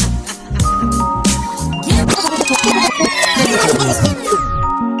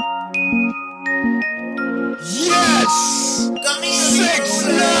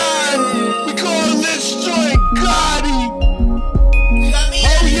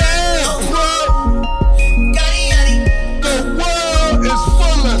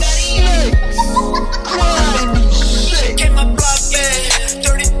 full of snakes. Grinding me sick. Came my block bang,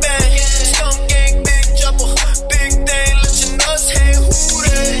 dirty bang, skunk gang, big jumper, big thing, let your nuts hang, who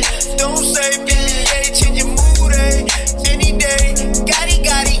they? Don't say BBA, change your mood, eh? Any day, gotti,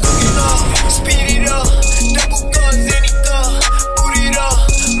 you know, speed it up, double guns, any gun, boot it up,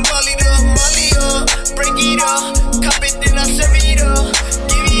 molly up, break it up, cop it, then I serve it up,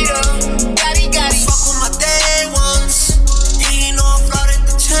 give it up, gotti, fuck with my day ones, you know I flooded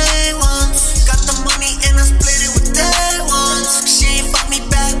the chain ones, got the money and I split it with day ones, she ain't fuck me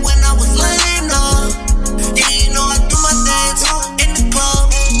back when I was lame, no, yeah, you know I do my dance in the club,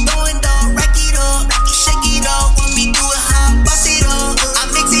 throwing down, rack it up, shake it up, want me do it how I bust it up, I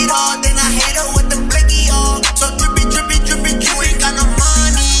mix it all, then I hit her with the blicky on, so drippy, you ain't got no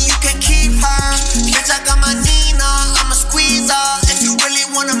money, you can keep her, bitch I got my Nina, I'ma squeeze her, if you really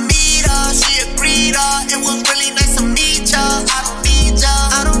wanna meet her, she agreed her, it was really nice to meet ya, I don't need her,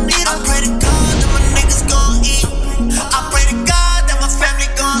 I pray to God that my niggas gon' eat, I pray to God that my family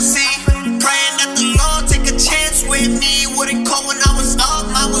gon' see, praying that the Lord take a chance with me, wouldn't call when I was up,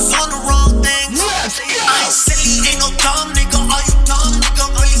 I was on the wrong thing, I ain't silly, ain't no dumb nigga, are you dumb nigga,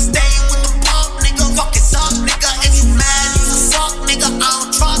 really stay with the pump nigga, fuck it up nigga, if you mad you a fuck nigga, I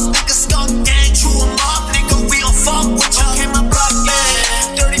don't trust nigga, skunk gang, chew 'em up nigga, we don't fuck with ya, came my block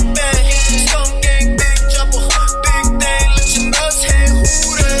bang, dirty bang, skunk gang, big jumper, big thing, let your nuts hang,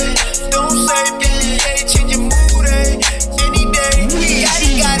 who they? Don't say BBA, change your mood, eh? Any day,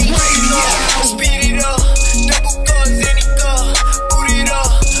 gotti, speed it up, double guns, any gun, boot it up,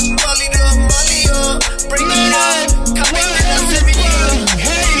 molly up, break it up, come in and I serve it up,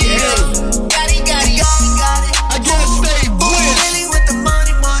 gotti, I gotta stay blessed. really with the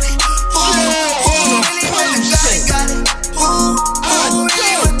money, who really with the gotti, who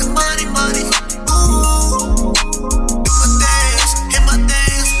really with the money, ooh, do my dance, hit my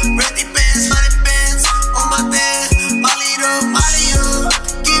dance, ready bands, 100 bands, on my dance, molly up,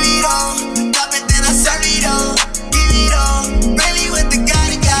 give it all, drop it then I serve it up, give it all, really with the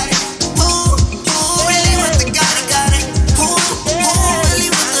gotti, who really with the gotti, who really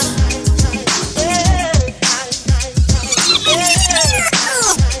with the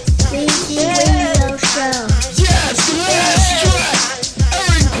Weezy Radio Show. Yes, last track.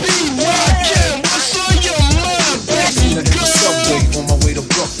 Eric B. Rakim, what's on your mind, baby In the subway on my way to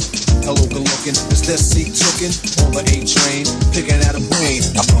Brooklyn. Hello, good looking. Is this seat tookin' on the A train? Picking at a brain.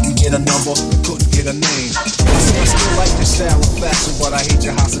 I couldn't get a number, couldn't get a name. I say I still like your style and fashion, but I hate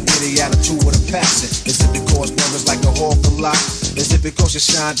your hospitality attitude with a passion. Is it because brothers like to hawk a lot? Is it because you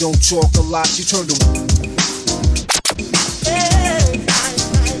shine, don't talk a lot? You turn to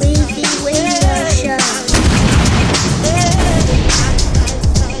Weezy Radio Show.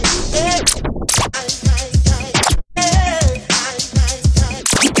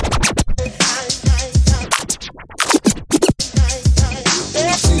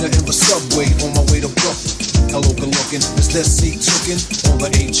 I seen her in the subway on my way to Brooklyn. Hello, good looking. Is this seat tookin' on the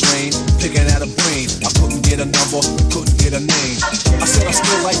A train? Picking at a brain. I couldn't get a number, couldn't get a name. I said I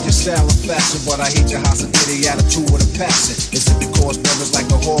still like your style and fashion, but I hate your hospitality attitude with a passion. Is it because brothers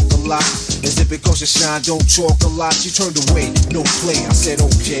like to hawk a lot? Is it because you shine, don't talk a lot? You turned away, no play. I said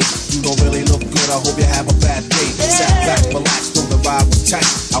okay, you don't really look good. I hope you have a bad day. Sat back, relaxed, though the vibe was tight.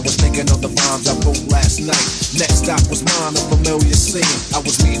 I was thinking of the rhymes I wrote last night. Next stop was mine, a familiar scene. I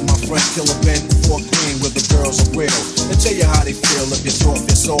was meeting my friend Killer Ben before Queen, where the girls are real. And tell you how they feel if you're soft,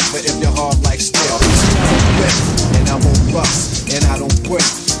 you're soft, but if you're hard like steel. And I won't bust, and I don't quit,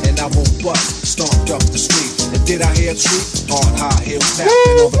 and I won't bust. Stomped up the street, and did I hear a treat? Hard high heels tapping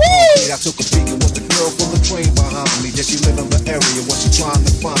on the concrete. I took a peek, it was the girl from the train behind me. Did she live in the area? Was she trying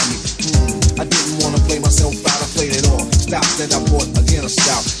to find me? I didn't wanna play myself out, I played it off. Stopped, then I bought again a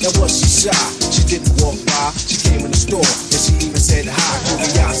stout. Now was she shy? She didn't walk by, she came in the store, and she even said hi.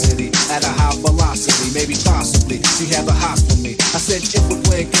 Curiosity at a high velocity, maybe possibly she had the hots for me. I said if we're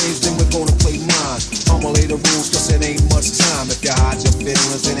playing games, then we're gonna play mine. I'ma lay the rules, cause it ain't much time. If you hide your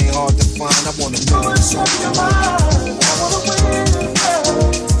feelings, it ain't hard to find. I wanna know what's on your mind. I wanna win this battle.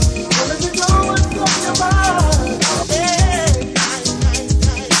 Let me know what's on your mind.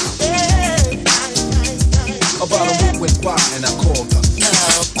 About a week went by and I called her.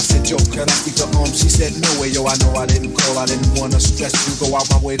 I said, yo, can I speak to She said, no way, yo, I know I didn't call, I didn't wanna stress you. Go out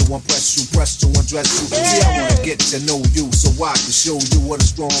my way to impress you, press to undress you. See, I wanna get to know you, so I can show you what a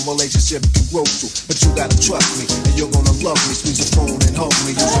strong relationship can grow to. But you gotta trust me, and you're gonna love me. Squeeze your phone and hug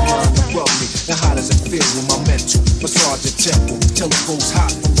me, use your mind to rub me. Now how does it feel when my mental massage your temple? Till it goes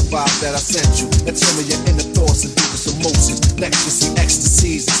hot from the vibe that I sent you. And tell me your inner thoughts and deepest emotions. Ecstasy,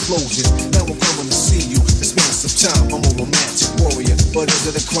 ecstasies, explosions. Now I'm coming to see you, to spend some time. I'm a romantic warrior. But is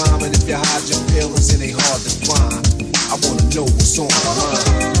it a crime? And if you hide your feelings, it ain't hard to find. I wanna know what's on your mind.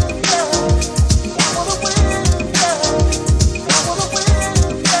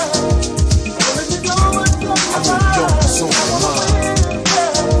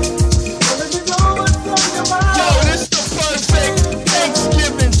 Yo, this the perfect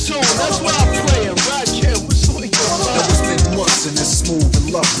Thanksgiving tune. That's why I'm playing. Right, Ken? What's on your mind? Now it's been months and it's smooth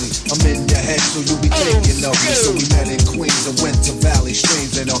and lovely. I'm in your head, so you be thinking of me. So we met in Queens and went to Valley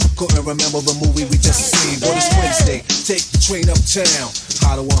Streams, and couldn't remember the movie we just seen. But it's Wednesday, take the train uptown.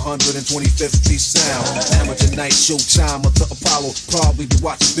 High to 125th Street Sound. Amateur night showtime at the Apollo. Probably be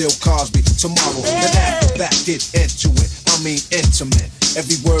watching Bill Cosby tomorrow. And after that, get into it. I mean intimate.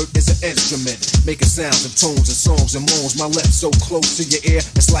 Every word is an instrument, making sounds and tones and songs and moans. My lips so close to your ear,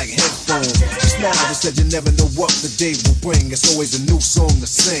 it's like headphones. She smiled and said you never know what the day will bring. It's always a new song to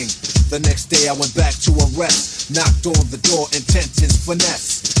sing. The next day I went back to her rest, knocked on the door, intentions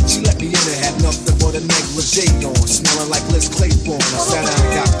finesse. She let me in and had nothing but a negligee on, smelling like Liz Claiborne. I sat down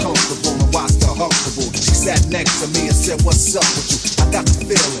and got comfortable and watched her comfortable. She sat next to me and said, "What's up with you?" I got the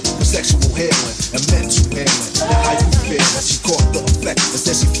feeling of sexual healing and mental healing. Now how you feel? She caught the effect and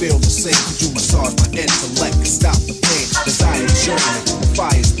said she feel the same. Could you massage my intellect and stop the pain? Desire yearning, the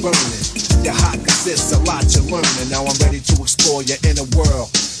fire's burning. Your hot cause it's a lot you're learning. Now I'm ready to explore your inner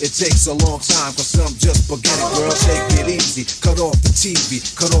world. It takes a long time cause some just beginning, girl. Take it easy, cut off the TV,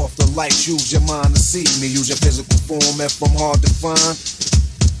 cut off the lights, use your mind to see me. Use your physical form if I'm hard to find,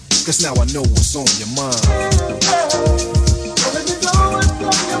 cause now I know what's on your mind.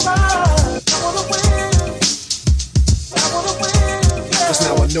 Cause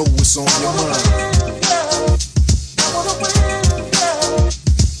now I know what's on your mind.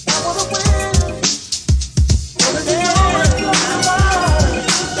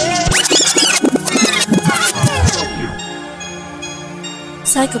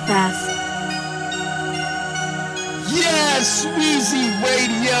 Psychopath. Yes, Weezy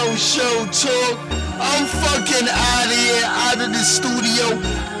Radio Show Talk. I'm fucking out of here, out of the studio.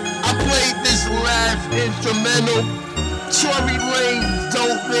 I played this last instrumental. Tory Lanez,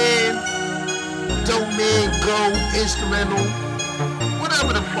 Dope Man Go instrumental.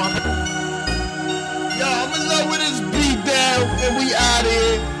 Whatever the fuck. Yo, I'ma lower this beat down and we out of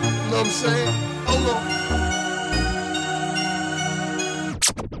here. You know what I'm saying? Hold on.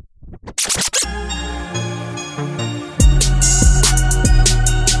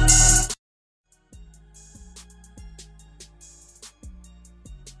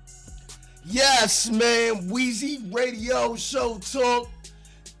 Yes, man, Weezy Radio Show Talk.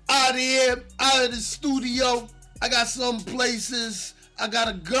 Out of here, out of the studio. I got some places I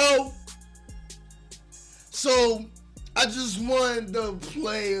gotta go. So, I just wanted to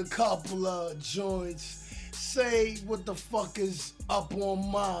play a couple of joints. Say what the fuck is up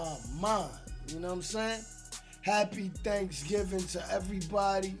on my mind. You know what I'm saying? Happy Thanksgiving to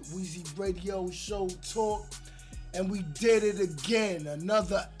everybody. Weezy Radio Show Talk. And we did it again,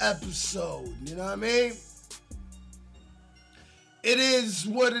 another episode, you know what I mean? It is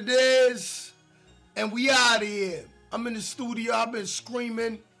what it is, and we out of here. I'm in the studio, I've been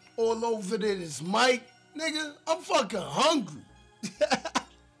screaming all over this mic. Nigga, I'm fucking hungry.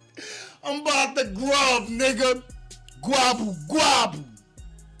 I'm about to grub, nigga. Guabu, guabu.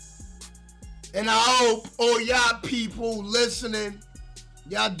 And I hope all y'all people listening,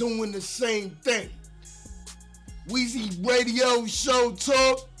 y'all doing the same thing. Weezy Radio Show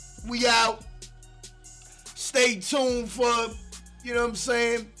Talk. We out. Stay tuned for, you know what I'm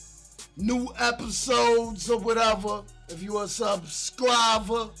saying, new episodes or whatever. If you're a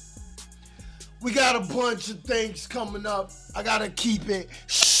subscriber. We got a bunch of things coming up. I gotta keep it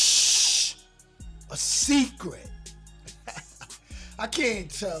a secret. I can't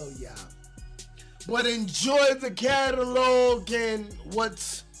tell y'all. But enjoy the catalog and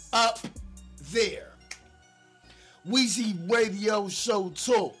what's up there. Weezy Radio Show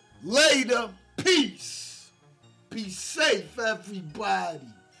Talk. Later. Peace. Be safe, everybody.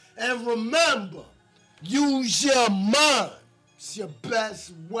 And remember, use your mind. It's your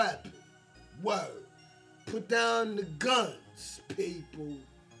best weapon. Word. Put down the guns, people.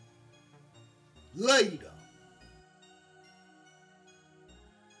 Later.